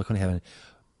eternity. I'm looking to heaven,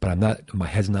 but I'm not. My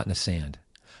head's not in the sand.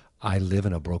 I live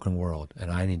in a broken world,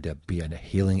 and I need to be a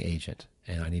healing agent,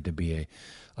 and I need to be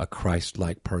a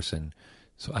Christ-like person.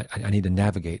 So I need to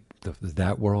navigate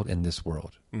that world and this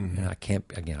world. And I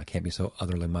can't be so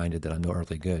otherly minded that I'm no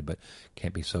earthly good, but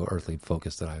can't be so earthly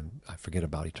focused that I forget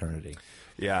about eternity.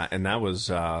 Yeah, and that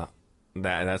was.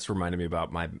 That's reminded me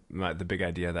about the big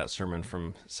idea of that sermon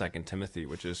from 2 Timothy,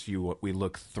 which is we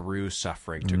look through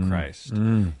suffering to Christ.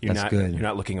 That's good. You're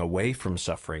not looking away from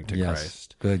suffering to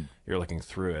Christ. Good. You're looking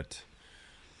through it.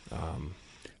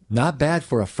 Not bad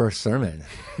for a first sermon.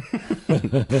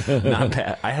 Not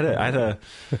bad. I had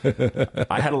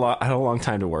a long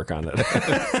time to work on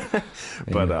it.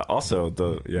 But also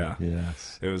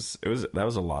Yes. that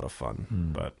was a lot of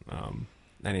fun. But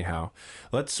anyhow,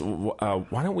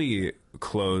 why don't we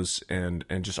close and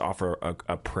just offer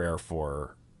a prayer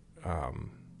for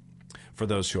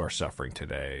those who are suffering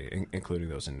today, including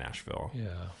those in Nashville.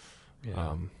 Yeah.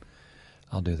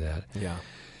 I'll do that. Yeah.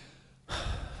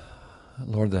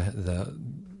 Lord,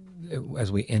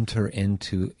 as we enter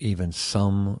into even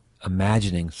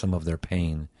imagining some of their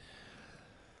pain,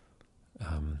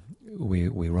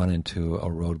 we run into a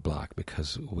roadblock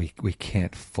because we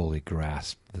can't fully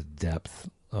grasp the depth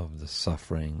of the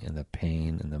suffering and the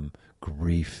pain and the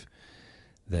grief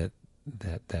that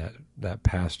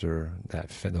pastor,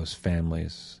 those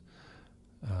families.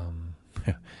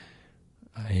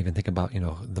 I even think about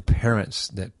the parents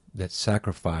that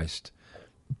sacrificed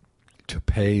to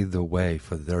pay the way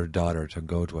for their daughter to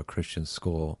go to a Christian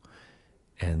school,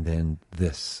 and then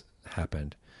this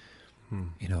happened.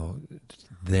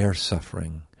 Their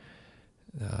suffering,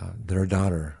 their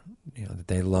daughter, that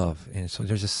they love, and so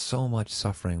there's just so much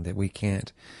suffering that we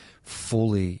can't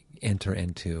fully enter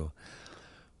into,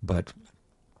 but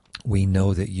we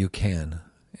know that you can,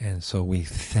 and so we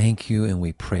thank you and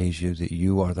we praise you that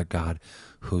you are the God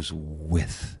who's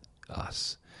with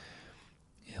us.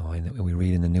 And we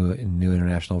read in the New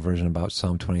International Version about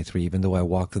Psalm 23, even though I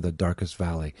walk through the darkest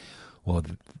valley. Well,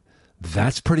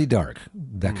 that's pretty dark,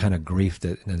 that kind of grief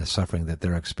and the suffering that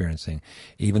they're experiencing.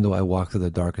 Even though I walk through the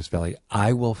darkest valley,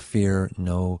 I will fear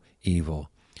no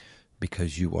evil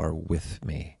because you are with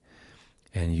me.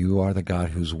 And you are the God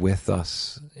who's with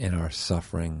us in our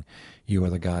suffering. You are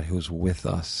the God who's with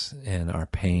us in our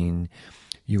pain.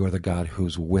 You are the God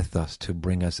who's with us to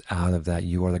bring us out of that.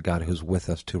 You are the God who's with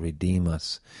us to redeem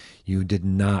us. You did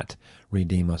not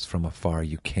redeem us from afar.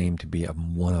 You came to be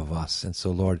one of us. And so,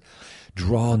 Lord,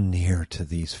 draw near to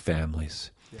these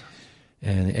families. Yeah.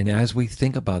 And as we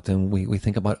think about them, we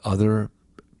think about other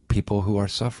people who are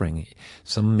suffering.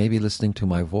 Some may be listening to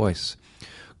my voice,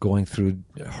 going through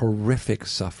horrific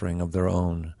suffering of their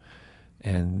own.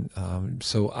 And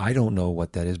so I don't know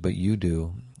what that is, but you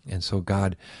do. And so,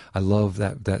 God, I love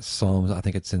that Psalm, I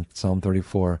think it's in Psalm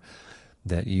 34,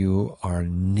 that you are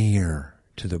near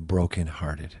to the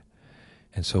brokenhearted.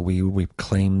 And so we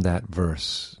claim that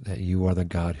verse, that you are the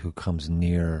God who comes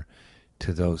near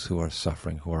to those who are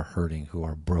suffering, who are hurting, who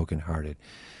are brokenhearted.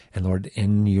 And Lord,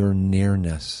 in your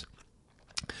nearness,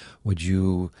 would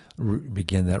you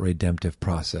begin that redemptive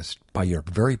process by your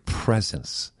very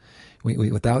presence?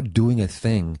 Without doing a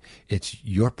thing, it's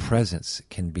your presence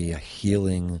can be a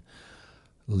healing,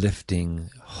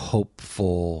 lifting,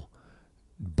 hopeful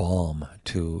balm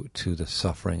to the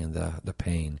suffering and the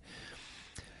pain.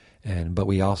 But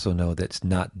we also know that it's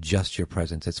not just your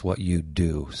presence, it's what you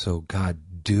do. So God,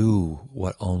 do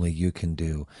what only you can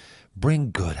do.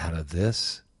 Bring good out of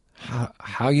this.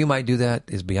 How you might do that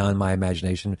is beyond my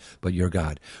imagination, but you're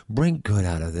God. Bring good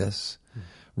out of this.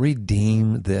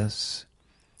 Redeem this.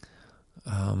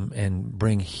 And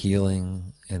bring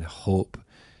healing and hope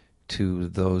to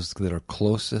those that are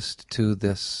closest to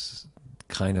this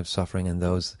kind of suffering and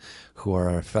those who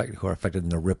are affected in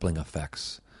the rippling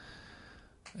effects.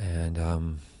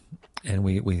 And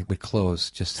we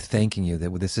close just thanking you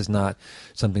that this is not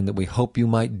something that we hope you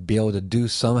might be able to do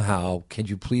somehow. Can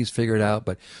you please figure it out?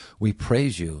 But we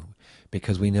praise you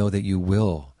because we know that you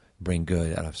will bring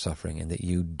good out of suffering and that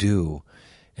you do,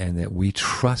 and that we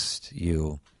trust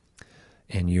you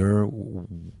and your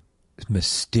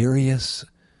mysterious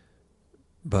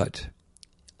but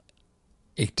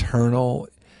eternal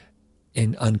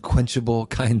and unquenchable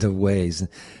kind of ways.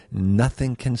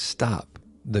 Nothing can stop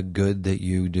the good that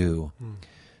you do.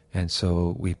 And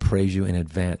so we praise you in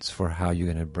advance for how you're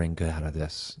going to bring good out of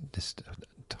this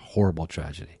horrible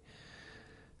tragedy.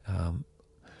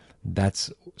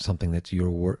 That's something that you're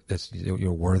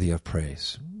worthy of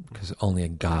praise, because only a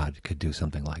God could do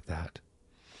something like that.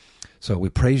 So we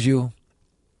praise you,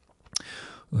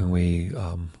 and we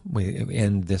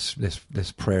end this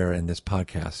prayer and this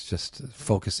podcast just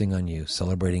focusing on you,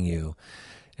 celebrating you,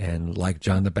 and like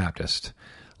John the Baptist,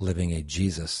 living a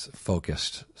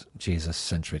Jesus-focused,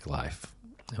 Jesus-centric life.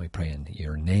 And we pray in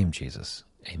your name, Jesus.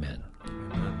 Amen.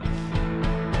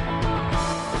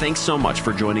 Thanks so much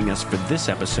for joining us for this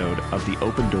episode of the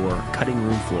Open Door Cutting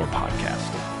Room Floor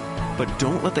podcast. But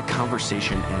don't let the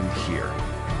conversation end here.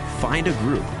 Find a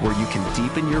group where you can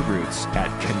deepen your roots at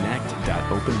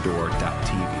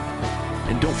connect.opendoor.tv.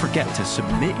 And don't forget to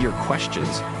submit your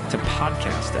questions to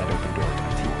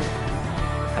podcast@opendoor.tv.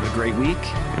 Have a great week,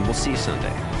 and we'll see you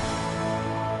Sunday.